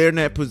 They're in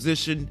that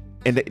position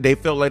and they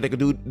felt like they could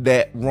do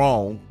that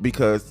wrong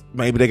because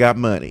maybe they got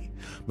money.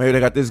 Maybe they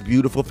got this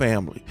beautiful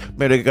family.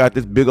 Maybe they got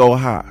this big old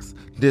house,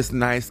 this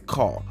nice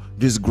car,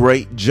 this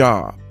great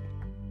job.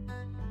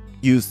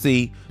 You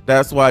see,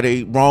 that's why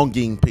they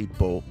wronging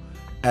people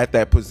at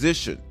that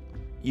position.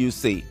 You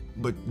see,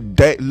 but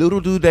little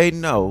do they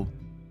know,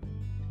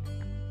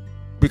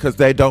 because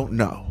they don't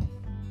know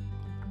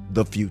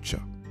the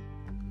future.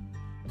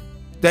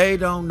 They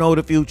don't know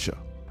the future.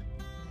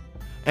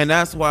 And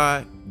that's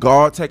why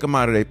God take them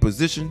out of their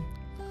position.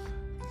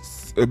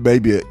 It may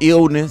be an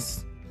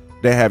illness.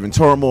 They're having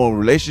turmoil in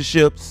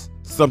relationships.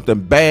 Something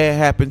bad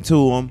happened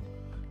to them.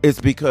 It's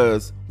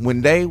because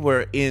when they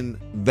were in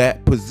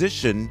that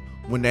position,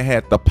 when they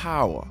had the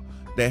power,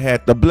 they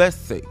had the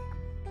blessing.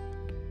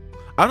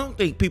 I don't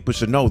think people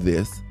should know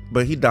this,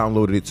 but he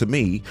downloaded it to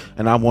me,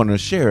 and I want to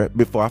share it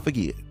before I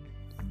forget.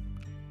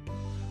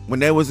 When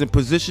they was in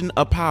position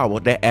of power,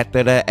 they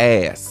acted their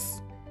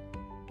ass.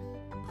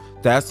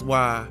 That's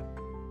why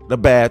the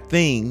bad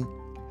thing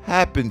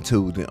happened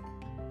to them.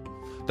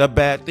 The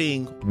bad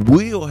thing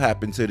will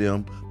happen to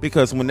them,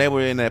 because when they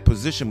were in that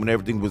position, when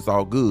everything was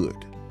all good,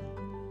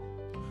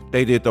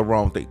 they did the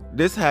wrong thing.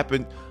 This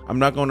happened. I'm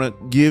not gonna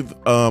give.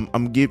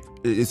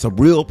 It's a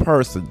real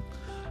person,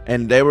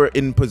 and they were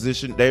in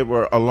position. They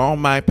were along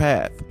my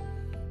path,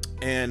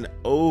 and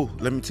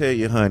let me tell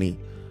you, honey.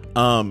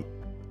 I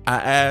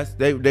asked.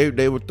 They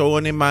were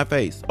throwing in my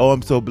face. Oh,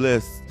 I'm so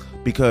blessed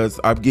because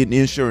I'm getting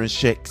insurance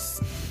checks.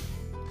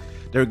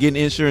 They were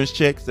getting insurance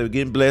checks. They were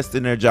getting blessed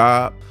in their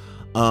job.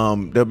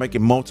 They're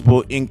making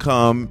multiple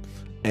income,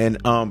 and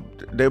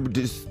they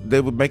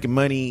were making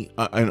money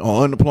on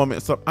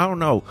unemployment. So I don't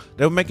know.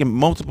 They were making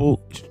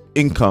multiple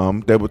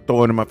income. They were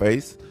throwing in my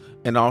face,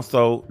 and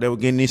also they were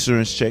getting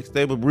insurance checks.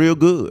 They were real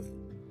good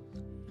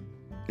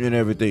and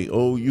everything.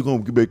 Oh, you're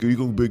gonna get back.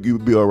 You'll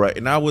be all right.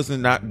 And I was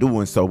not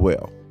doing so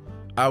well.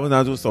 I was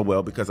not doing so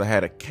well because I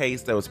had a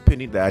case that was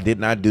pending that I did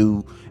not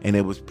do, and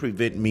it was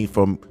preventing me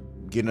from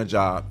getting a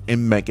job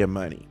and making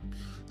money.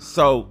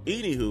 So,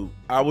 anywho,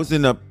 I was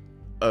in a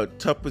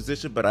tough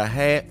position, but I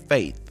had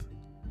faith.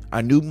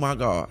 I knew my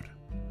God.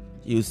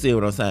 You see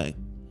what I'm saying?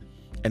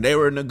 And they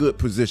were in a good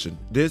position.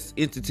 This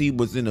entity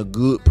was in a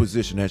good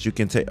position, as you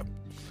can tell.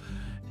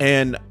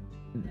 And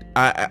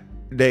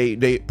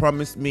they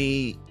promised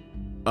me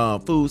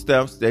food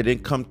stamps. They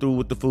didn't come through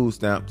with the food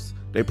stamps.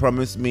 They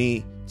promised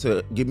me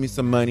to give me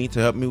some money, to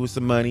help me with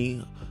some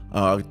money.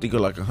 I think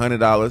of like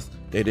 $100.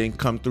 They didn't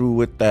come through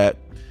with that.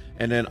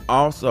 And then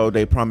also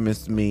they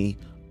promised me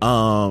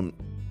to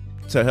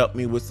help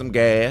me with some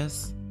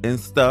gas and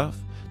stuff.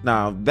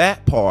 Now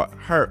that part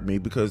hurt me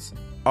because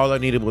all I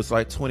needed was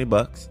like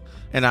 $20,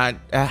 and I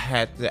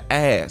had to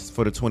ask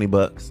for the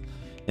 $20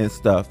 and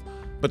stuff.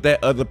 But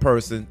that other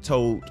person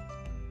told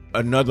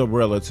another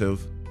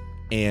relative,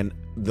 and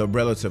the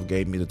relative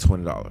gave me the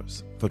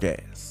 $20 for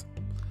gas.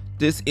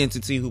 This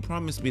entity who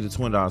promised me the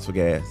 $20 for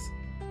gas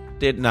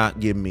did not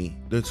give me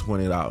the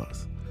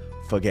 $20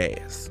 for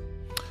gas.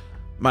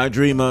 My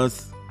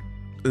dreamers,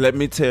 let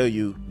me tell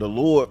you, the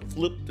Lord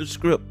flipped the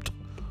script.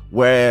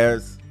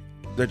 Whereas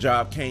the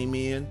job came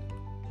in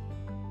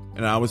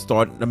and I was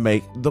starting to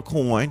make the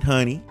coin,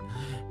 honey,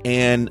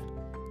 and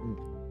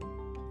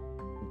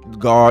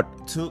God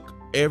took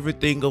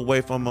everything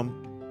away from him,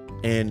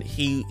 and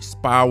he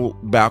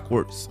spiraled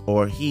backwards,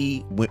 or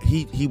he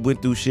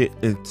went through shit.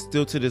 And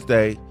still to this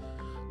day,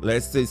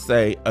 let's just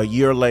say a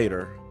year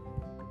later,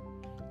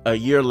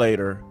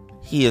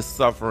 he is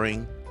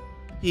suffering.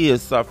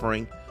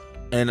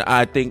 And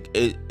I think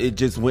it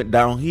just went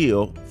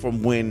downhill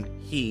from when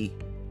he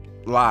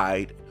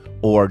lied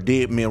or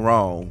did me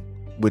wrong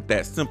with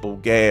that simple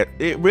gas.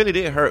 It really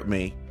did hurt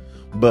me.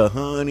 But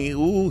honey,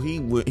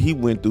 he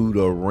went through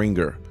the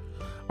ringer.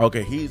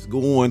 Okay, he's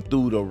going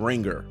through the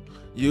ringer.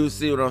 You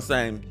see what I'm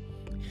saying?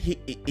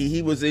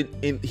 He was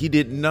in he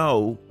didn't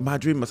know. My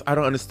dreamers, I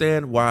don't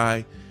understand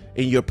why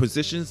in your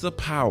positions of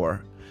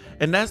power,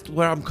 and that's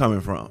where I'm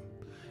coming from.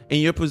 In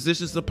your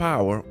positions of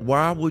power,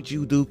 why would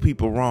you do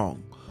people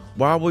wrong?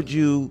 Why would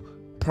you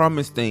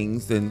promise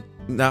things and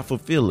not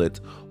fulfill it?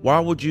 Why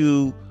would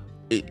you,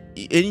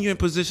 in your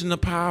position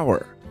of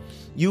power,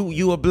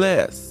 you are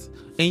blessed,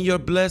 in your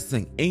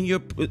blessing,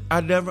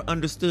 I never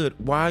understood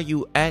why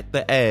you act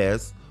the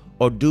ass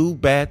or do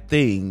bad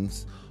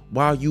things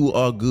while you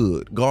are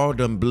good. God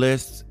done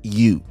blessed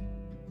you.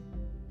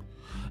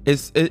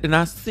 And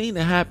I've seen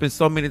it happen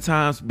so many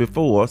times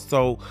before,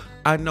 so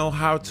I know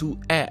how to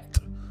act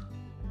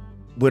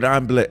when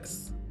I'm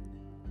blessed.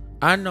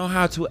 I know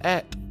how to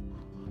act.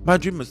 My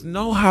dreamers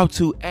know how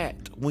to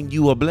act when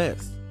you are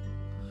blessed.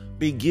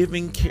 Be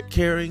giving,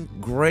 caring,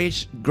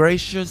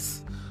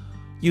 gracious.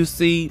 You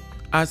see,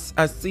 I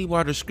see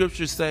why the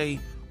scriptures say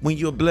when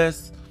you're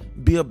blessed,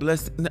 be a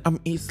blessing.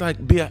 It's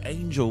like be an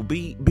angel.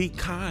 Be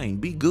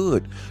kind. Be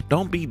good.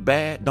 Don't be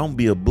bad. Don't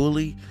be a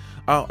bully.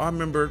 I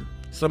remember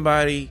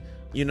somebody,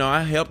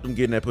 I helped them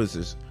get in that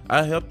position.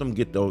 I helped them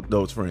get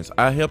those friends.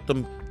 I helped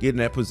them get in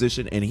that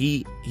position, and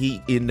he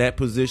in that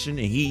position,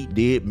 and he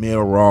did me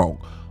wrong.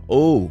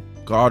 Oh,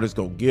 God is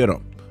gonna get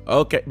him.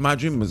 Okay, my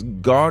dream is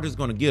God is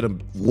gonna get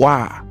him.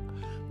 Why?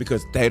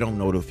 Because they don't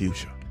know the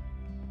future.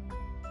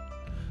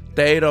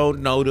 They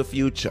don't know the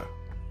future.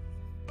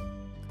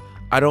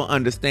 I don't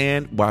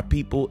understand why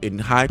people in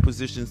high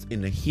positions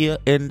in the here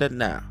and the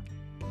now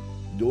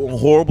doing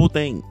horrible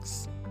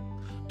things,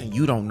 and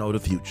you don't know the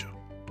future.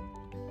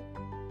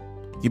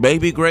 You may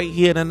be great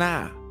here and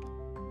now,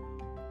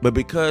 but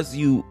because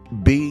you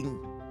being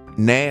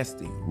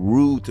nasty,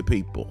 rude to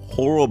people,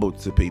 horrible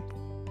to people,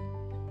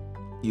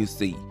 you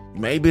see,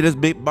 maybe this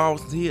big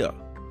boss here.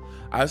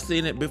 I've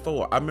seen it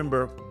before. I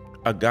remember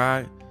a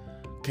guy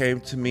came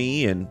to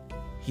me, and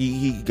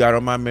he got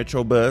on my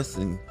Metro bus,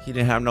 and he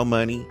didn't have no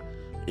money,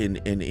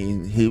 and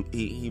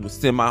he was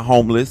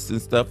semi-homeless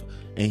and stuff,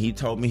 and he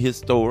told me his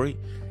story,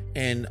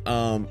 and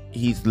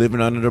he's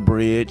living under the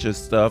bridge and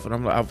stuff, and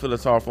I'm feeling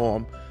sorry for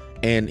him.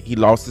 And he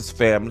lost his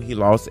family, he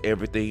lost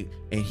everything,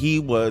 and he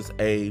was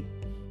a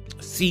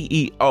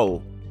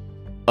CEO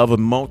of a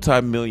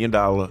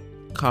multi-million-dollar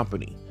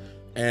company.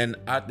 And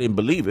I didn't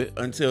believe it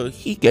until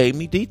he gave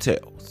me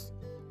details.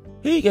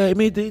 You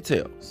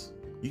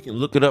can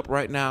look it up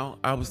right now.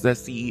 I was that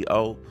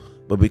CEO,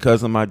 but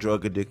because of my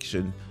drug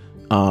addiction,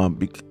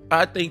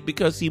 I think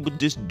because he was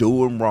just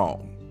doing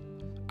wrong.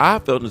 I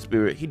felt in the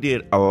spirit he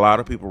did a lot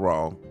of people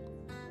wrong,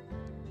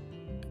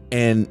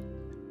 and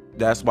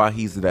that's why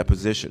he's in that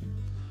position.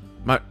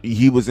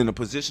 He was in a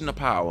position of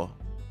power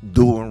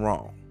doing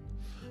wrong.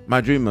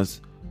 My dreamers,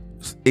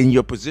 in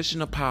your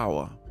position of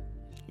power,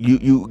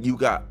 you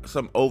got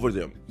something over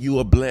them. You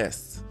are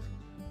blessed.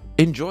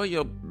 Enjoy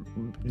your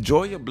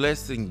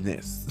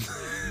blessingness.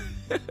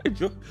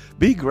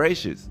 Be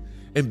gracious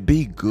and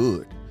be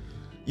good.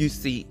 You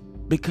see,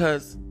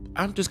 because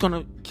I'm just going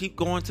to keep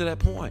going to that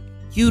point.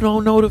 You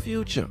don't know the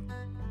future.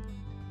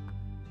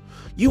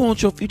 You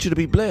want your future to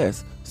be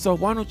blessed. So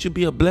why don't you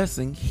be a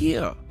blessing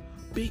here?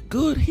 Be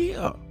good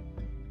here.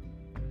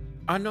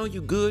 I know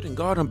you're good and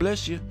God will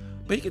bless you,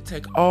 but He can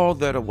take all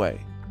that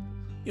away.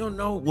 You don't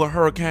know what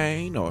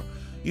hurricane, or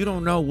you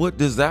don't know what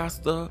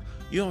disaster,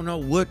 you don't know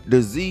what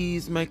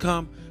disease may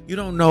come, you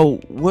don't know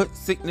what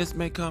sickness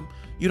may come,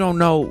 you don't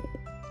know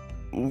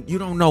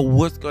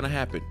what's going to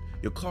happen.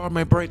 Your car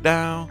may break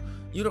down.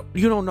 You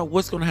don't know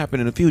what's going to happen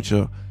in the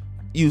future.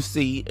 You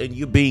see, and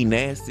you're being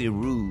nasty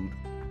and rude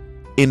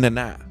in the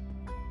now.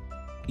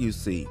 You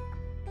see,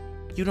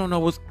 you don't know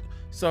what's.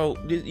 So,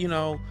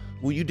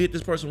 when you did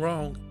this person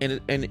wrong and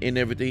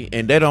everything,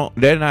 and they're not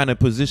in a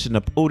position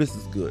of, oh, this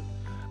is good.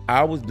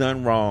 I was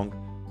done wrong,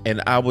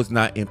 and I was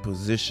not in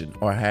position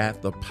or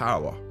have the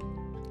power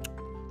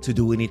to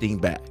do anything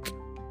back.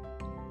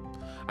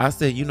 I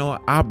said,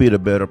 I'll be the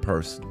better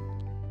person,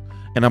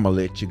 and I'm gonna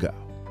let you go.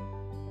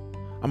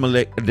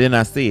 Then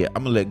I said,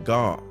 I'm gonna let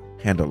God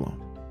handle them.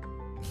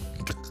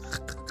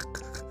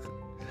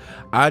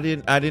 I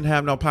didn't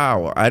have no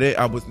power.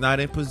 I was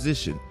not in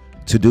position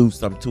to do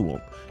something to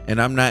him,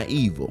 and I'm not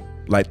evil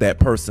like that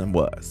person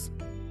was.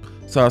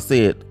 So I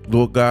said,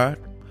 Lord God,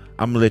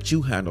 I'm gonna let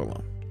you handle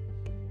them.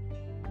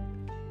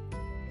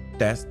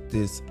 That's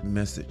this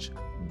message.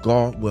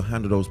 God will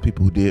handle those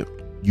people who did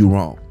you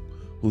wrong,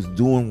 who's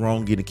doing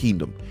wrong in the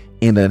kingdom,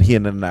 in the here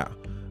and now.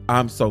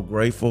 I'm so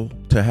grateful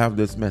to have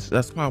this message.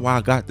 That's why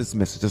I got this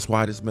message. That's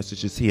why this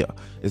message is here.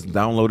 It's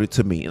downloaded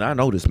to me, and I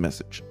know this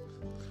message.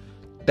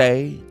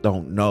 They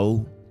don't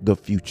know the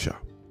future.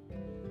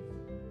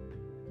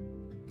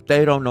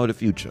 They don't know the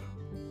future.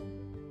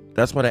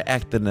 That's why they're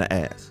acting the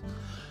ass.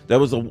 There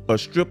was a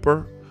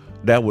stripper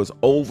that was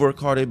over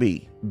Cardi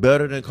B,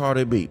 better than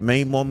Cardi B,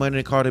 made more money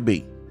than Cardi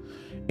B.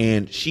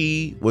 And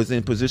she was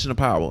in position of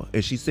power.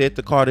 And she said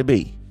to Cardi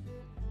B,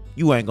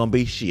 you ain't gonna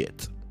be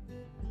shit.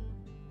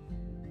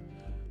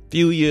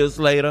 Few years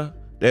later,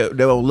 they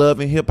were Love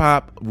and Hip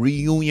Hop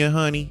reunion,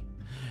 honey.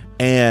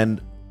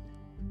 And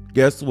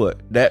guess what?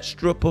 That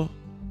stripper,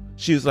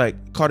 she was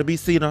like, Cardi B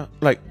seen her,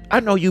 like, I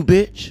know you,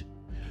 bitch.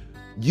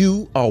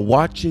 You are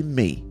watching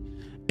me.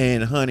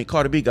 And honey,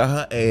 Cardi B got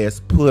her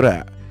ass put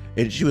out.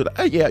 And she was like,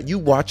 oh, yeah, you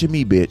watching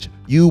me, bitch.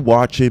 You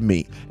watching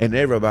me. And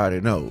everybody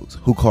knows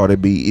who Cardi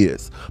B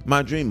is.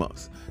 My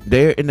dreamers,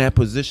 they're in that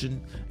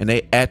position and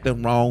they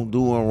acting wrong,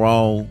 doing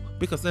wrong,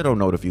 because they don't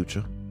know the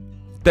future.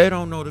 They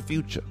don't know the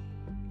future.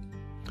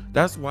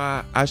 That's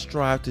why I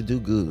strive to do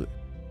good.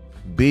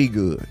 Be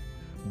good.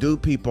 Do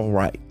people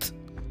right.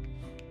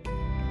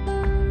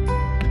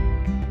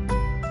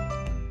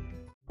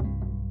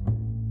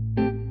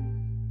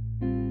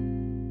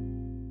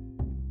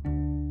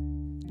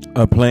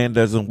 A plan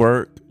doesn't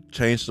work.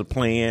 Change the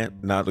plan,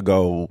 not the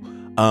goal.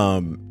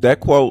 That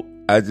quote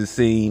I just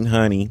seen,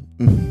 honey.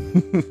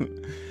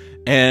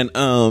 And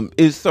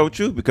it's so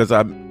true because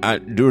I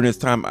during this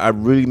time I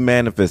really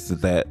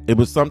manifested that. It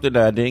was something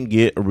that I didn't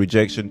get, a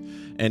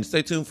rejection. And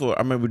stay tuned for,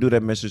 I remember we do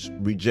that message,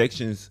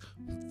 rejections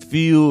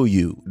fuel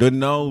you. The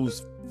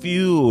no's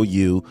fuel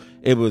you.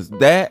 It was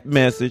that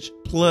message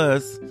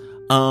plus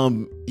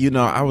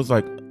I was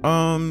like,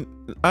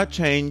 I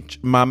changed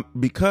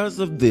because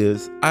of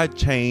this, I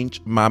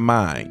changed my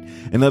mind.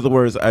 In other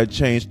words, I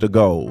changed the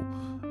goal.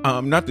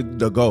 Not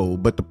the goal,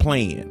 but the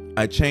plan.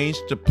 I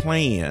changed the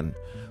plan,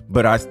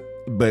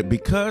 but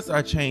because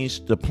I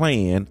changed the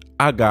plan,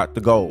 I got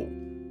the goal.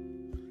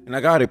 And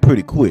I got it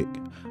pretty quick.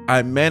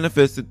 I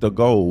manifested the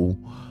goal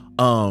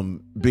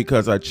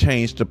because I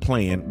changed the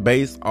plan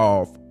based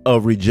off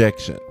of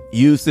rejection.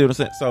 You see what I'm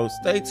saying? So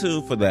stay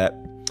tuned for that.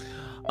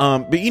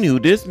 But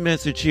this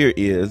message here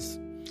is,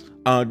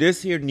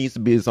 this here needs to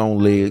be its own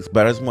legs,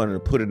 but I just wanted to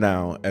put it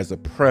down as a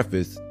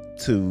preface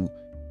to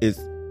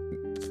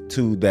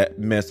that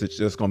message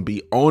that's going to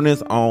be on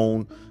its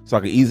own so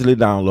I can easily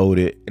download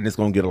it, and it's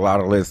going to get a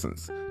lot of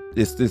lessons.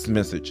 It's this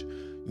message.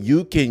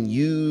 You can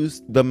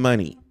use the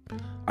money.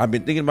 I've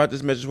been thinking about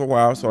this message for a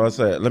while, so I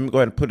said, let me go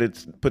ahead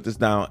and put this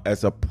down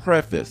as a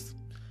preface.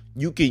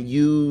 You can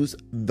use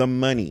the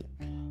money.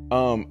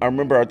 I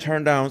remember I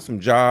turned down some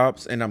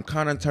jobs, and I'm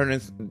kind of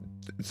turning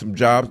some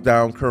jobs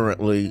down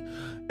currently.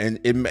 And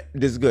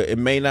this is good. It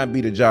may not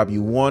be the job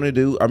you want to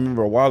do. I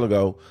remember a while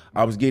ago,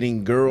 I was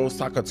getting girls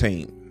soccer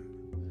team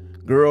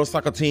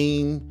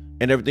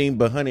and everything,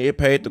 but honey, it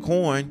paid the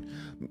coin.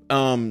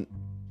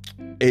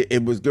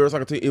 It was girls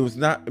soccer team.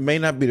 It may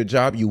not be the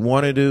job you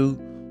want to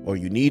do or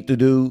you need to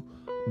do,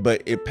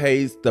 but it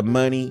pays the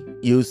money.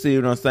 You see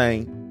what I'm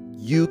saying?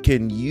 You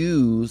can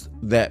use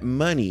that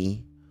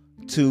money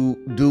to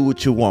do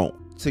what you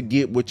want, to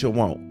get what you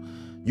want.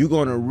 You're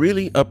going to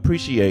really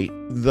appreciate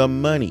the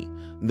money.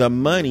 The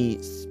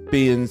money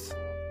spends,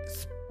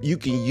 you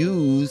can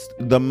use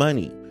the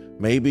money.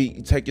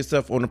 Maybe take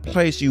yourself on a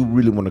place you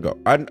really want to go.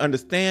 I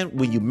understand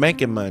when you're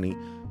making money,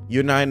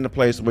 you're not in the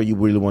place where you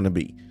really want to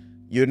be.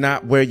 You're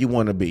not where you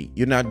want to be.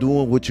 You're not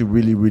doing what you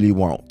really, really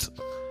want.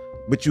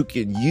 But you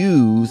can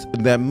use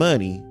that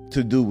money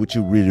to do what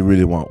you really,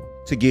 really want,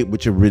 to get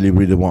what you really,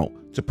 really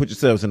want, to put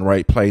yourselves in the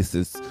right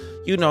places.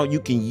 You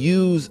can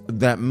use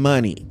that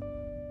money.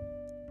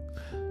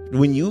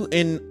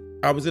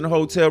 I was in a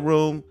hotel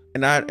room,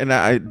 and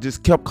I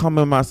just kept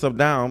calming myself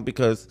down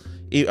because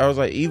I was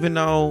like, even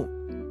though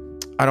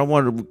I don't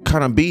want to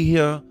kind of be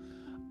here,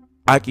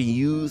 I can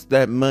use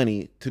that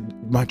money to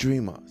my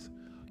dreamers.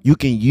 You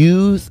can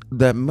use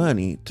that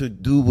money to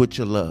do what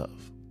you love.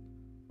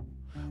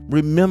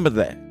 Remember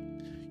that.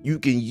 You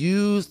can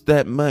use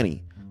that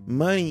money.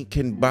 Money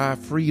can buy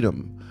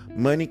freedom.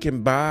 Money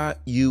can buy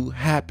you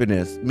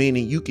happiness,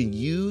 meaning you can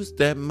use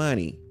that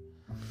money.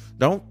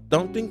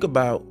 Don't think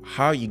about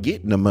how you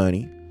getting the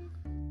money,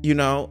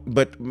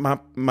 but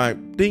my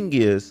thing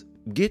is,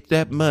 get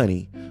that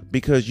money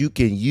because you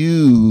can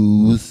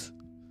use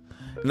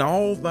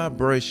all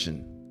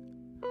vibration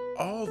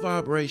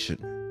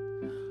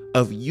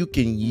of you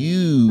can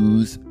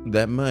use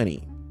that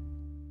money.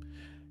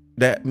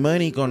 That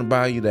money gonna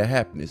buy you the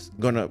happiness,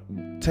 gonna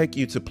take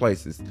you to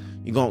places.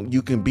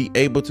 You can be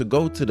able to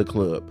go to the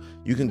club.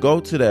 You can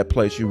go to that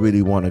place you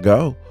really want to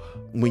go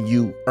when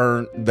you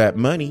earn that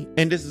money.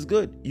 And this is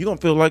good. You're gonna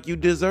feel like you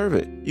deserve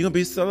it. You're gonna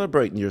be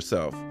celebrating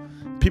yourself.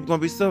 People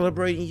gonna be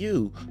celebrating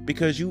you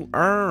because you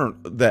earned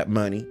that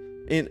money.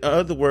 In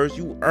other words,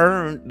 you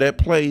earned that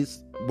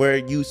place where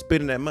you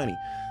spending that money.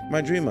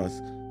 My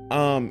dreamers,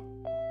 I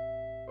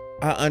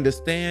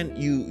understand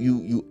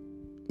you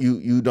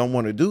don't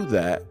want to do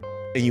that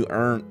and you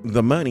earn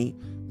the money,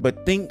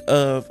 but think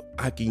of,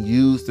 I can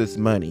use this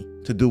money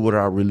to do what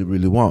I really,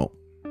 really want.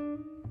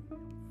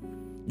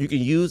 You can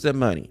use that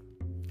money.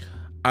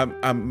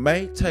 I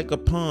may take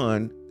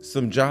upon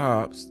some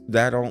jobs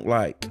that I don't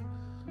like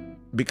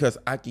because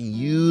I can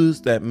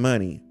use that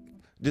money.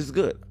 This is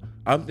good.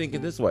 I'm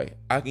thinking this way.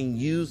 I can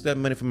use that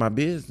money for my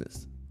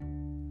business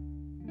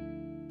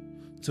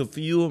to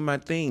fuel my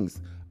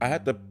things.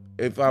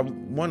 If I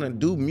want to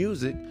do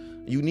music,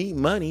 you need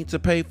money to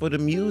pay for the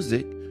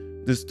music,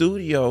 the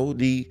studio,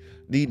 you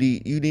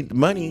need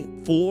money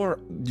for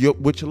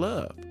what you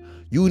love.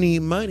 You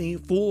need money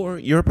for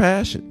your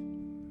passion.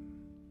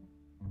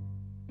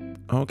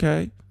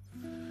 Okay?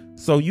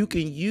 So you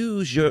can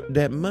use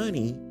that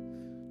money.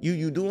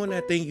 You doing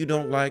that thing you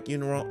don't like, you're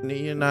not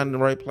in the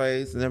right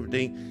place and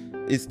everything.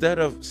 Instead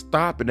of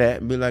stopping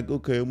that and be like,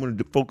 okay, I'm going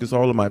to focus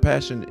all of my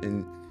passion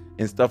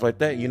and stuff like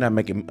that.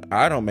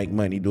 I don't make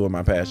money doing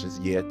my passions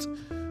yet.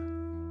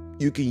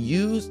 You can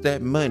use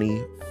that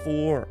money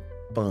for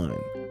fun,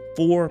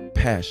 for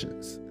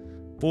passions,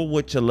 for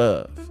what you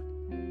love.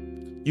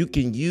 You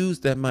can use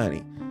that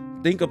money.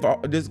 Think of all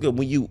this good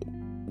when you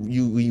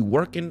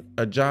working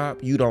a job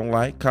you don't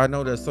like. 'Cause I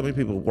know there's so many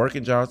people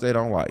working jobs they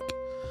don't like.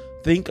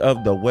 Think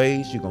of the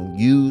ways you're going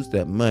to use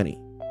that money.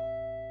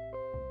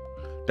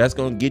 That's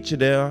going to get you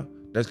there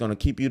that's going to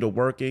keep you to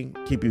working,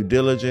 keep you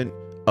diligent,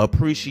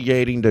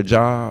 appreciating the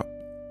job,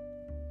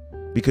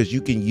 because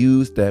you can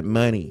use that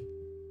money.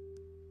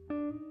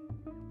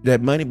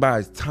 That money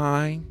buys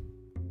time.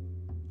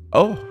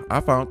 Oh,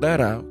 I found that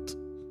out.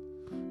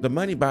 The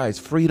money buys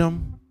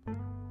freedom.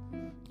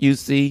 You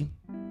see,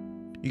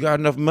 you got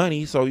enough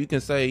money so you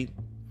can say,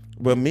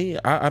 well,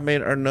 I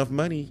made enough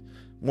money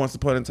once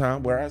upon a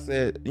time where I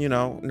said,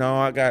 no,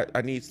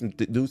 I need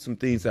to do some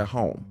things at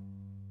home.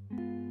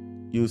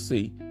 You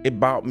see, it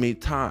bought me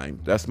time.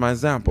 That's my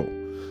example.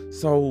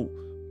 So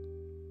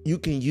you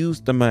can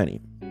use the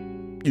money.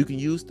 You can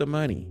use the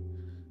money.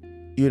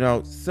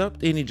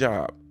 Accept any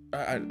job.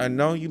 I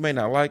know you may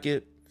not like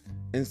it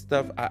and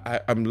stuff.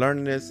 I'm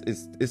learning this.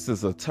 This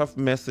is a tough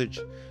message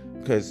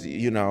because,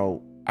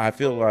 I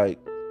feel like,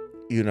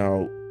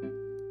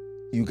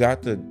 you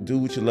got to do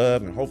what you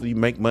love, and hopefully you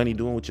make money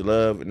doing what you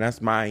love. And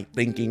that's my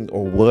thinking,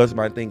 or was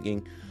my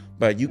thinking.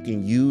 But you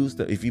can use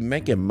if you're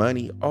making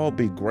money,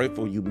 be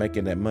grateful you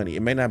making that money.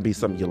 It may not be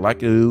something you like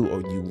to do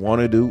or you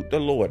want to do. The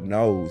Lord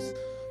knows.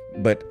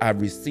 But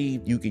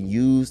you can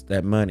use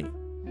that money.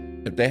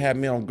 If they have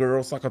me on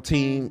girls soccer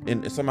team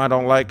and somebody I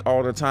don't like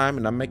all the time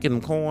and I'm making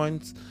them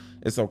coins,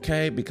 it's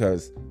okay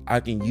because I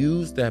can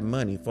use that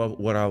money for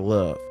what I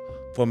love,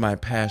 for my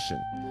passion.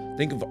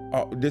 Think of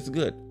this is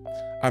good.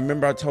 I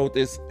remember I told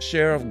this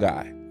sheriff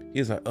guy,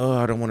 he's like,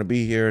 I don't want to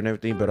be here and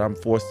everything, but I'm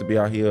forced to be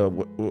out here. I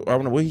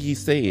don't know what he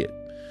said,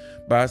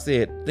 but I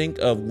said, think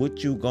of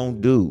what you gonna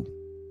do.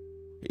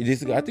 I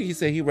think he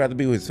said he'd rather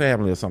be with his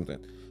family or something.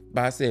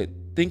 But I said,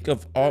 think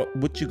of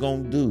what you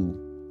gonna do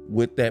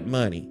with that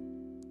money.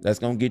 That's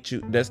gonna get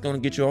you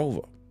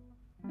over.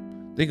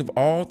 Think of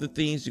all the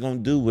things you're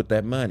gonna do with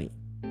that money.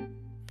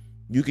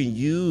 You can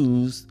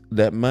use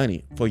that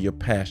money for your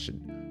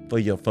passion, for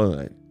your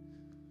fun,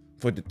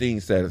 for the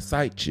things that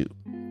excite you.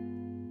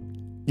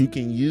 You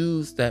can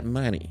use that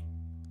money.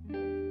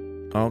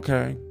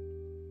 Okay?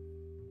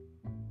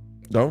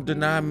 Don't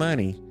deny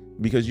money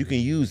because you can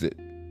use it.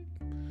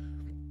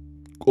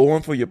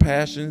 Going for your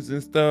passions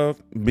and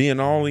stuff, being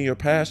all in your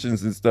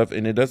passions and stuff,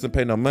 and it doesn't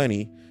pay no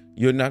money,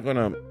 you're not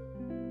gonna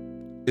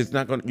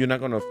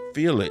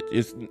feel it.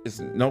 It's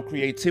no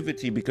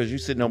creativity because you're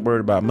sitting on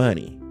worried about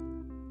money.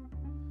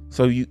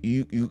 So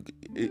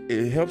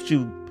it helps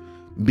you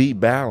be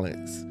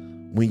balanced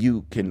when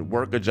you can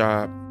work a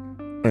job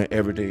and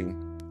everything,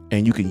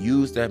 and you can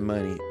use that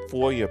money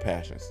for your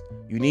passions.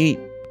 You need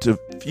to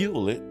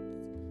fuel it,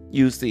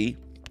 you see,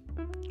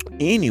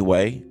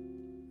 anyway,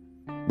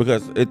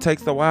 because it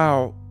takes a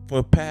while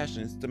for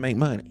passions to make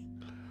money.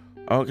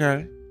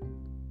 Okay?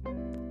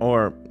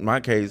 Or in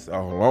my case,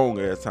 a long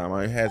ass time.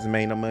 I hasn't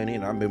made no money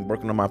and I've been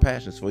working on my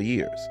passions for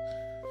years.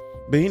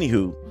 But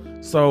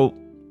anywho, so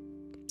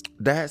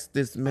that's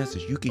this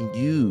message. You can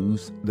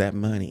use that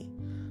money.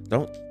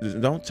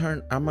 Don't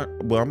turn. I'm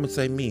gonna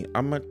say me.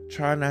 I'm gonna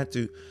try not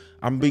to.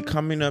 I'm be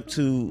coming up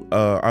to.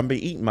 I've been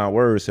eating my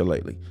words here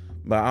lately,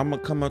 but I'm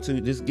gonna come up to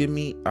just give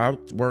me. I'll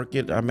work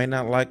it. I may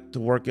not like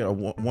to work it or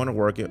want to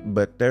work it,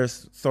 but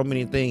there's so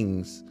many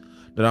things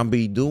that I'm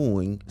be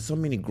doing. So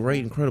many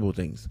great, incredible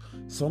things.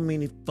 So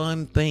many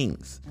fun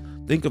things.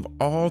 Think of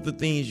all the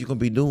things you're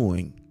gonna be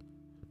doing,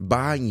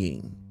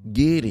 buying,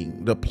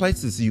 getting, the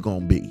places you're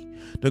gonna be,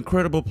 the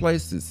incredible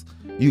places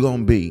you're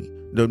gonna be.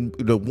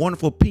 The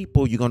wonderful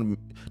people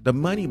the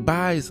money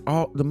does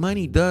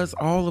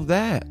all of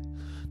that.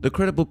 The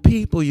credible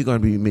people you're going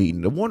to be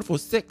meeting, the wonderful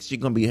sex you're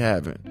going to be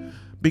having,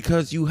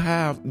 because you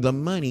have the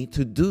money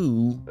to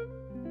do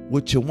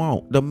what you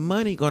want. The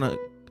money going to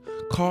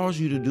cause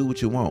you to do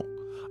what you want,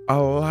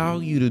 allow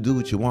you to do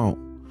what you want.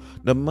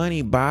 The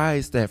money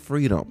buys that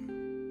freedom.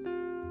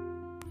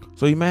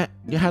 So you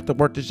have to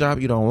work this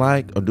job you don't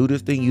like or do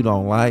this thing you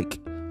don't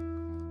like.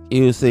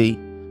 You see,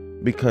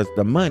 because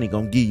the money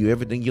gonna give you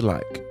everything you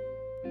like.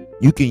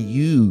 You can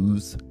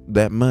use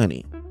that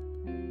money.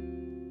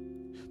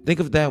 Think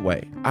of it that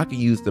way. I can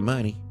use the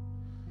money.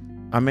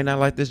 I may not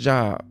like this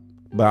job,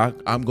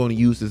 but I'm going to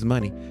use this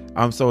money.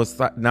 I'm so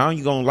excited. Now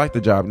you're going to like the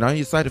job. Now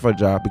you're excited for a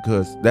job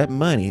because that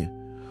money,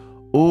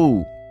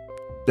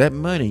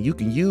 you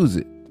can use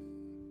it.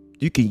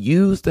 You can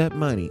use that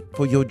money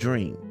for your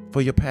dream,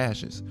 for your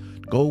passions.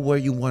 Go where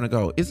you want to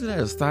go. Isn't that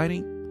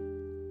exciting?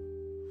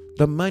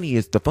 The money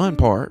is the fun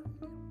part.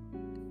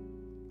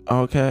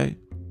 Okay,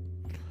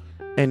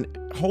 and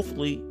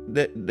hopefully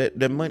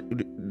that money,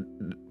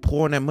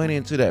 pouring that money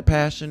into that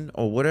passion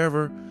or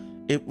whatever,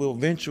 it will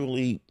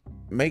eventually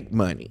make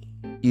money.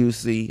 You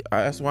see,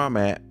 that's where I'm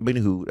at. But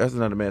anywho, that's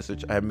another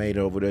message. I haven't made it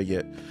over there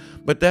yet,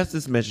 but that's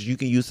this message. You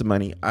can use the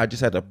money. I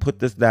just had to put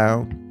this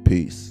down.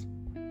 Peace.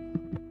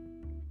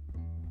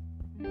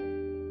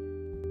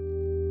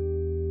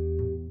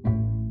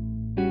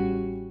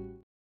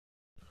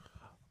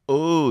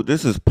 Oh,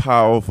 this is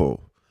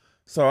powerful.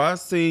 So I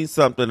seen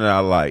something that I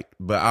liked,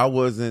 but I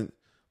wasn't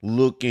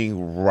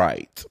looking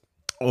right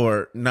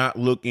or not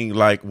looking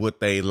like what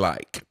they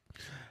like.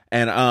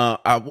 And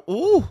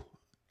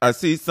I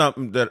see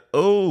something that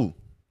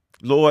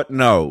Lord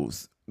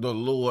knows. The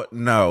Lord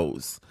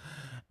knows.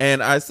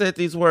 And I said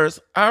these words,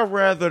 I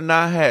rather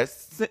not have,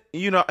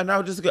 and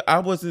I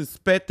was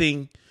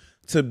expecting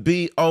to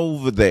be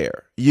over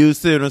there. You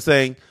see what I'm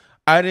saying?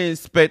 I didn't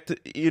expect,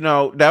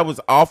 that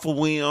was awful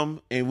whim.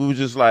 And we were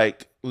just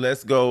like,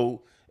 let's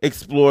go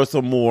explore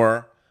some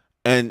more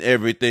and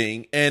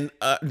everything. And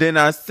then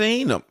I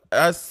seen them.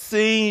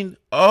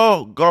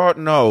 Oh, God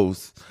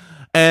knows.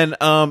 And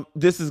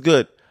this is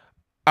good.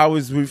 I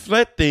was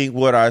reflecting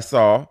what I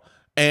saw,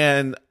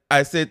 and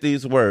I said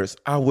these words,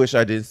 I wish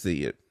I didn't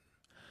see it.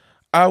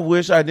 I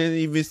wish I didn't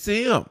even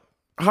see him.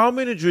 How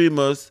many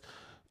dreamers,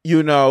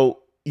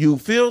 you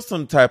feel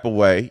some type of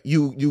way.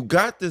 You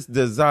got this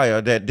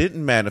desire that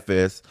didn't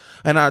manifest.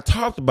 And I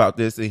talked about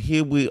this, and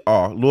here we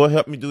are. Lord,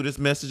 help me do this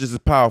message. This is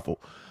powerful.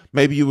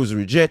 Maybe you was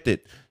rejected.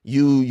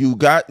 You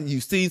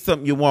see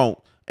something you want,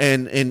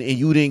 and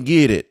you didn't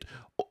get it.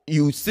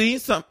 You seen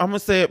something. I'm gonna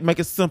say it, make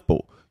it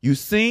simple. You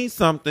seen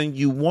something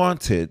you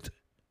wanted.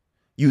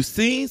 You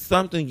seen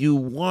something you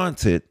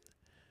wanted,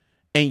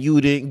 and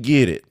you didn't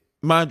get it.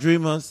 My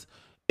dreamers,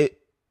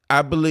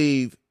 I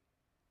believe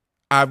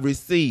I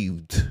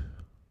received.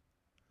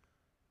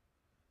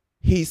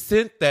 He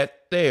sent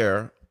that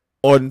there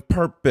on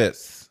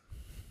purpose.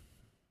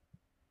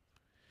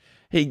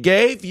 He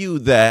gave you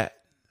that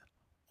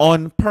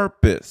on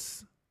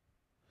purpose.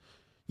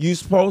 You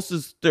supposed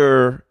to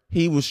stir.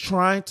 He was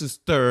trying to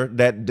stir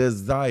that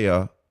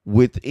desire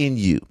within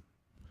you.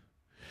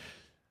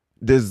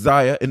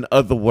 Desire, in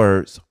other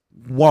words,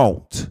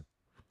 want.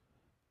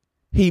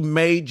 He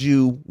made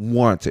you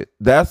want it.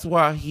 That's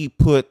why he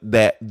put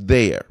that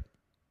there.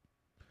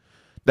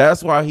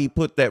 That's why he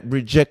put that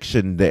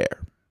rejection there.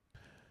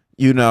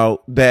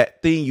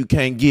 That thing you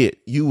can't get.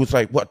 You was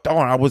like, what?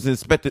 Darn, I wasn't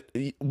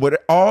expected.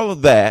 But all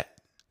of that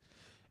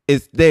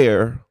is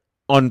there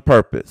on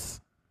purpose.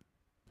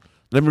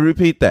 Let me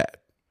repeat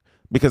that,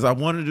 because I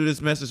want to do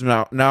this message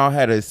now. Now I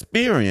had an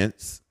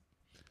experience,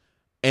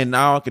 and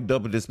now I can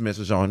double this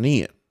message on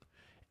in.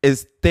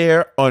 It's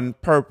there on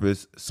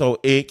purpose so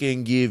it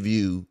can give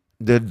you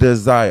the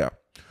desire.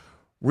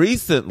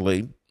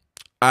 Recently,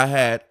 I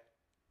had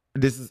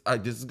this is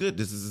good.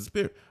 This is the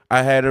spirit.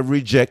 I had a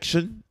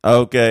rejection.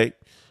 Okay,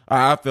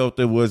 I felt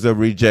it was a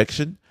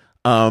rejection.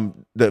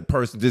 The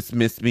person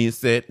dismissed me and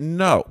said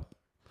no,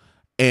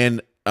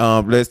 and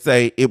let's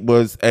say it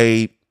was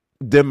a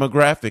different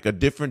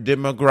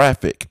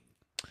demographic.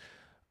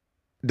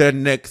 The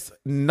next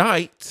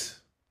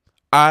night,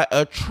 I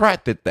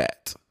attracted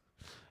that.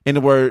 In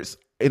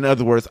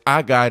other words,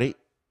 I got it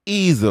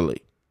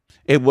easily.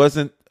 It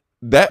wasn't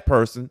that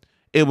person.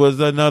 It was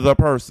another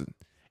person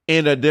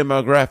in a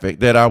demographic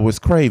that I was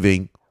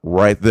craving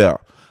right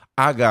there.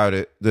 I got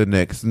it the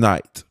next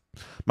night.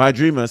 My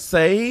dreamer,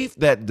 save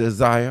that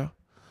desire.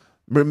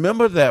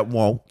 Remember that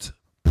want.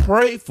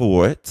 Pray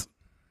for it.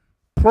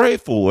 Pray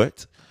for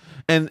it.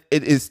 And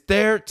it is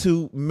there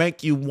to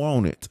make you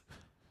want it.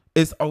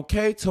 It's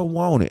okay to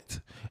want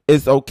it.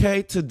 It's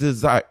okay to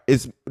desire.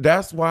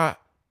 That's why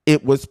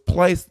it was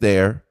placed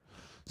there,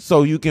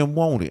 so you can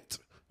want it.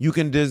 You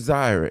can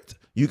desire it.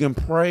 You can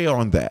pray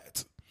on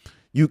that.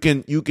 You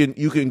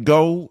can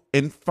go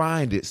and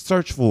find it,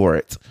 search for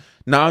it.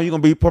 Now you're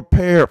gonna be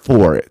prepared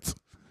for it.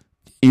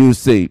 You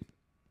see,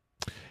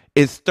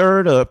 it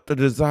stirred up the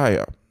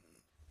desire.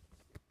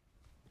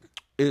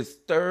 It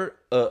stirred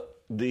up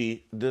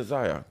the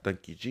desire.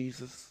 Thank you,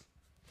 Jesus.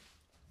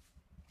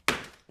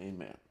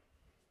 Amen.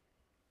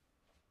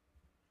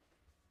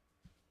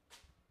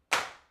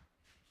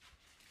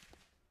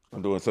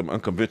 I'm doing something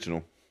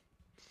unconventional.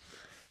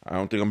 I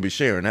don't think I'm gonna be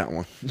sharing that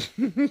one.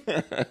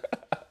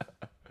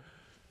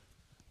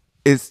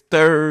 It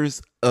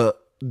stirs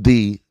up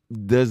the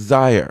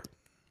desire.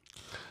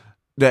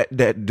 That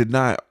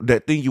denial,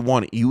 that thing you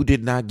wanted, you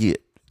did not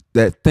get.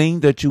 That thing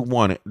that you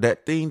wanted,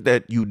 that thing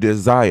that you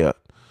desired,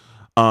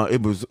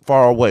 it was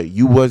far away.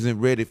 You wasn't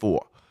ready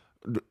for.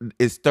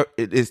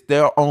 It's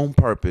their own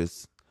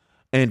purpose,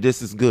 and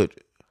this is good.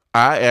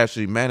 I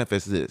actually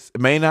manifest this.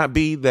 It may not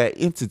be that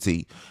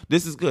entity.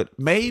 This is good.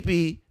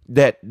 Maybe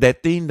that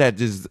thing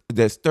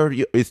that stirred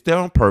you, it's there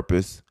on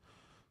purpose,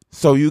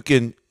 so you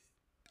can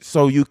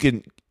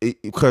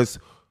because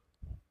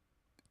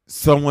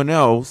someone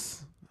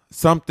else,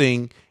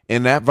 something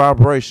in that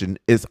vibration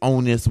is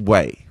on its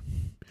way.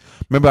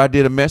 Remember, I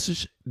did a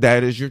message.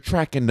 That is your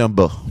tracking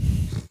number.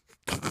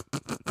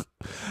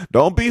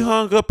 Don't be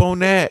hung up on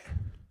that.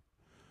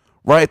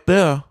 Right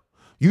there,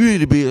 you need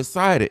to be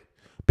excited.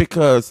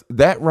 Because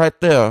that right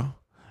there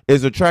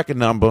is a tracking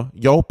number.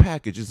 Your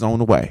package is on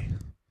the way.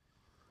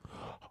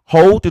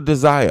 Hold the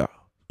desire.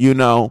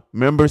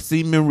 Remember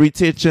semen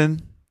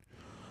retention?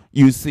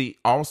 You see,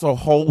 also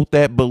hold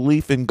that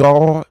belief in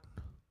God.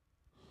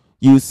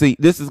 You see,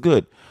 this is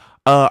good.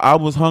 I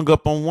was hung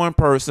up on one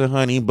person,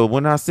 honey, but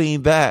when I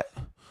seen that,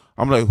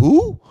 I'm like,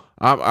 who?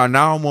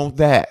 Now I want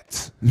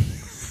that.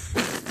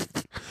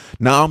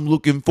 Now I'm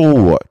looking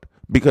forward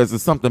because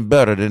it's something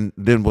better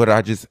than what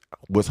I just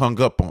was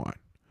hung up on.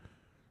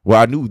 Well,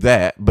 I knew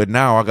that, but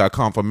now I got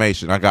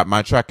confirmation. I got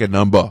my tracking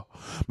number.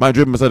 My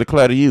dreamers are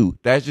declare to you.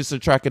 That's just a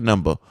tracking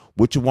number.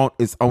 What you want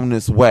is on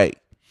its way.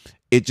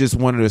 It just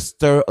wanted to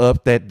stir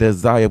up that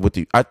desire with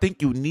you. I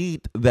think you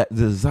need that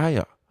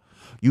desire.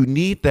 You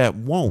need that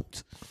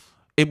want.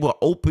 It will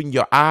open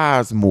your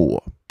eyes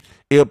more.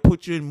 It'll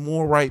put you in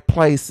more right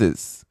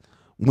places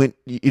when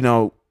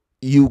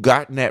you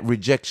gotten that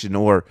rejection,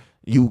 or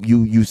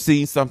you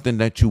seen something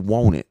that you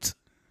wanted.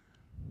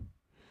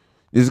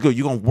 This is good.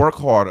 You're gonna work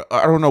harder.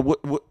 I don't know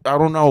what I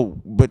don't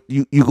know, but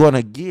you're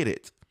gonna get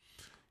it.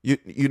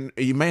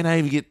 You may not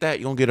even get that.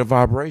 You're gonna get a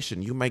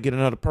vibration. You may get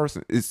another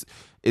person. It's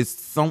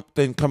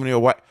something coming your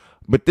way.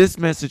 But this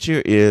message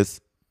here is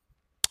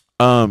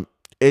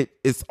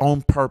it's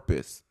on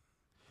purpose.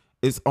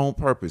 It's on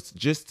purpose,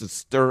 just to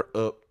stir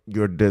up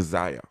your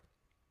desire.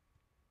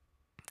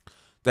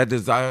 That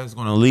desire is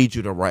gonna lead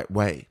you the right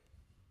way.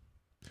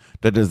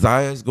 The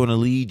desire is gonna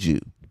lead you.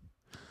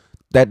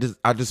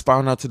 I just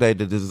found out today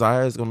the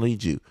desire is gonna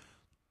lead you.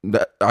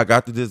 That I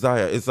got the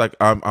desire. It's like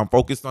I'm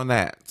focused on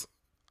that.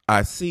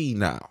 I see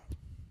now.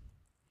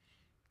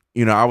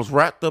 I was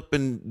wrapped up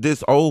in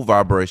this old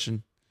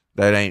vibration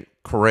that ain't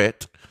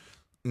correct.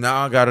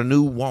 Now I got a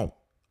new want,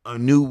 a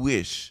new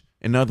wish.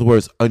 In other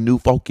words, a new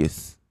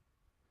focus.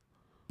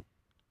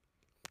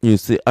 You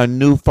see, a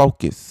new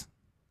focus.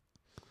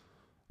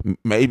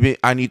 Maybe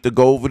I need to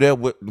go over there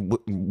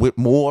with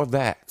more of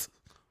that.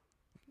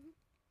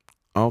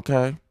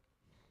 Okay.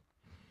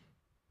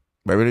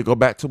 Maybe to go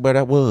back to where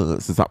that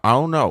was. I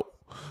don't know.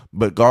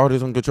 But God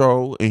is in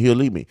control and he'll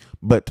lead me.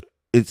 But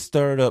it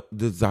stirred up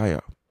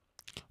desire.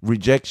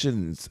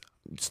 Rejections,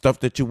 stuff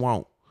that you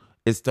want.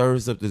 It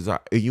stirs up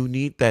desire. You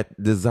need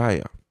that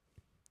desire.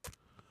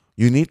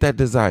 You need that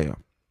desire.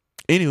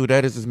 Anywho,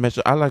 that is this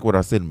message. I like what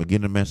I said in the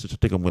beginning of the message. I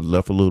think I'm going to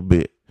left a little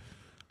bit.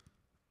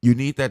 You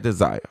need that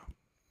desire.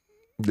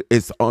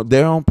 It's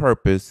there on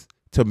purpose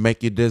to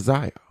make you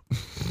desire.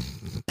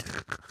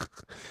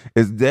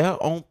 It's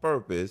there on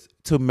purpose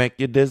to make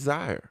you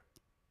desire.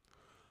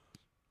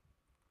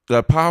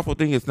 The powerful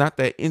thing is not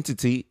that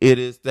entity. It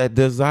is that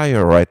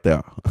desire right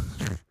there.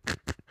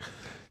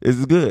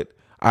 It's good.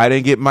 I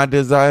didn't get my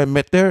desire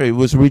met there. It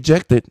was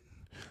rejected.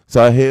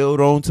 So I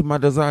held on to my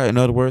desire. In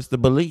other words, the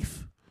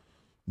belief.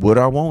 What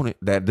I wanted.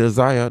 That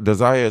desire.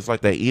 Desire is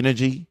like that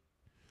energy.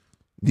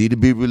 Need to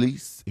be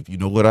released. If you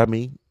know what I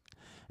mean.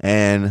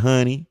 And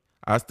honey,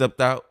 I stepped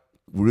out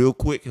real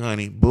quick,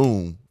 honey.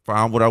 Boom.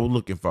 Found what I was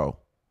looking for.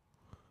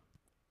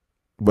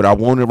 But I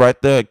wanted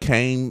right there. It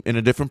came in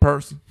a different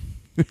person.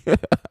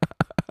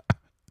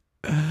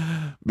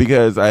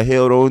 Because I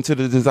held on to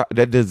the desire.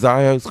 That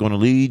desire is going to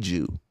lead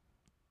you.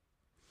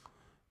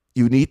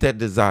 You need that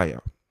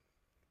desire.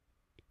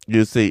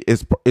 You see,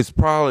 it's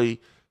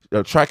probably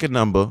a tracking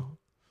number.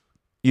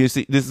 You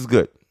see, this is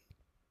good.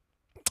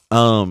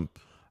 I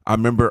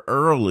remember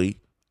early,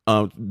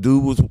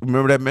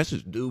 remember that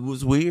message? Dude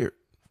was weird.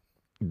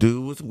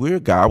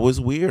 Guy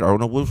was weird. I don't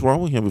know what's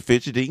wrong with him.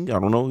 Fidgeting. I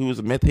don't know. He was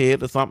a meth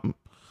head or something.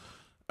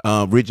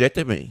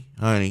 Rejected me,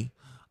 honey.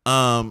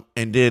 And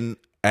then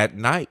at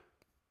night,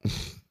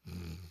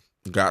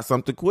 got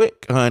something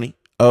quick, honey.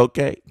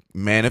 Okay.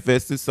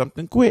 Manifested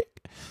something quick.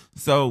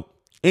 So,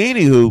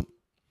 anywho,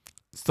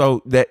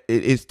 so that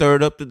it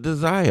stirred up the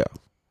desire.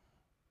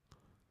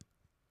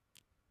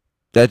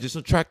 That's just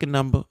a tracking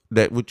number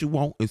that what you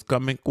want is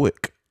coming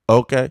quick.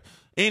 Okay.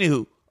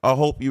 Anywho, I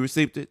hope you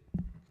received it.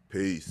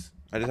 Peace.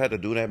 I just had to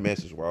do that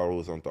message while I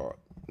was on thought.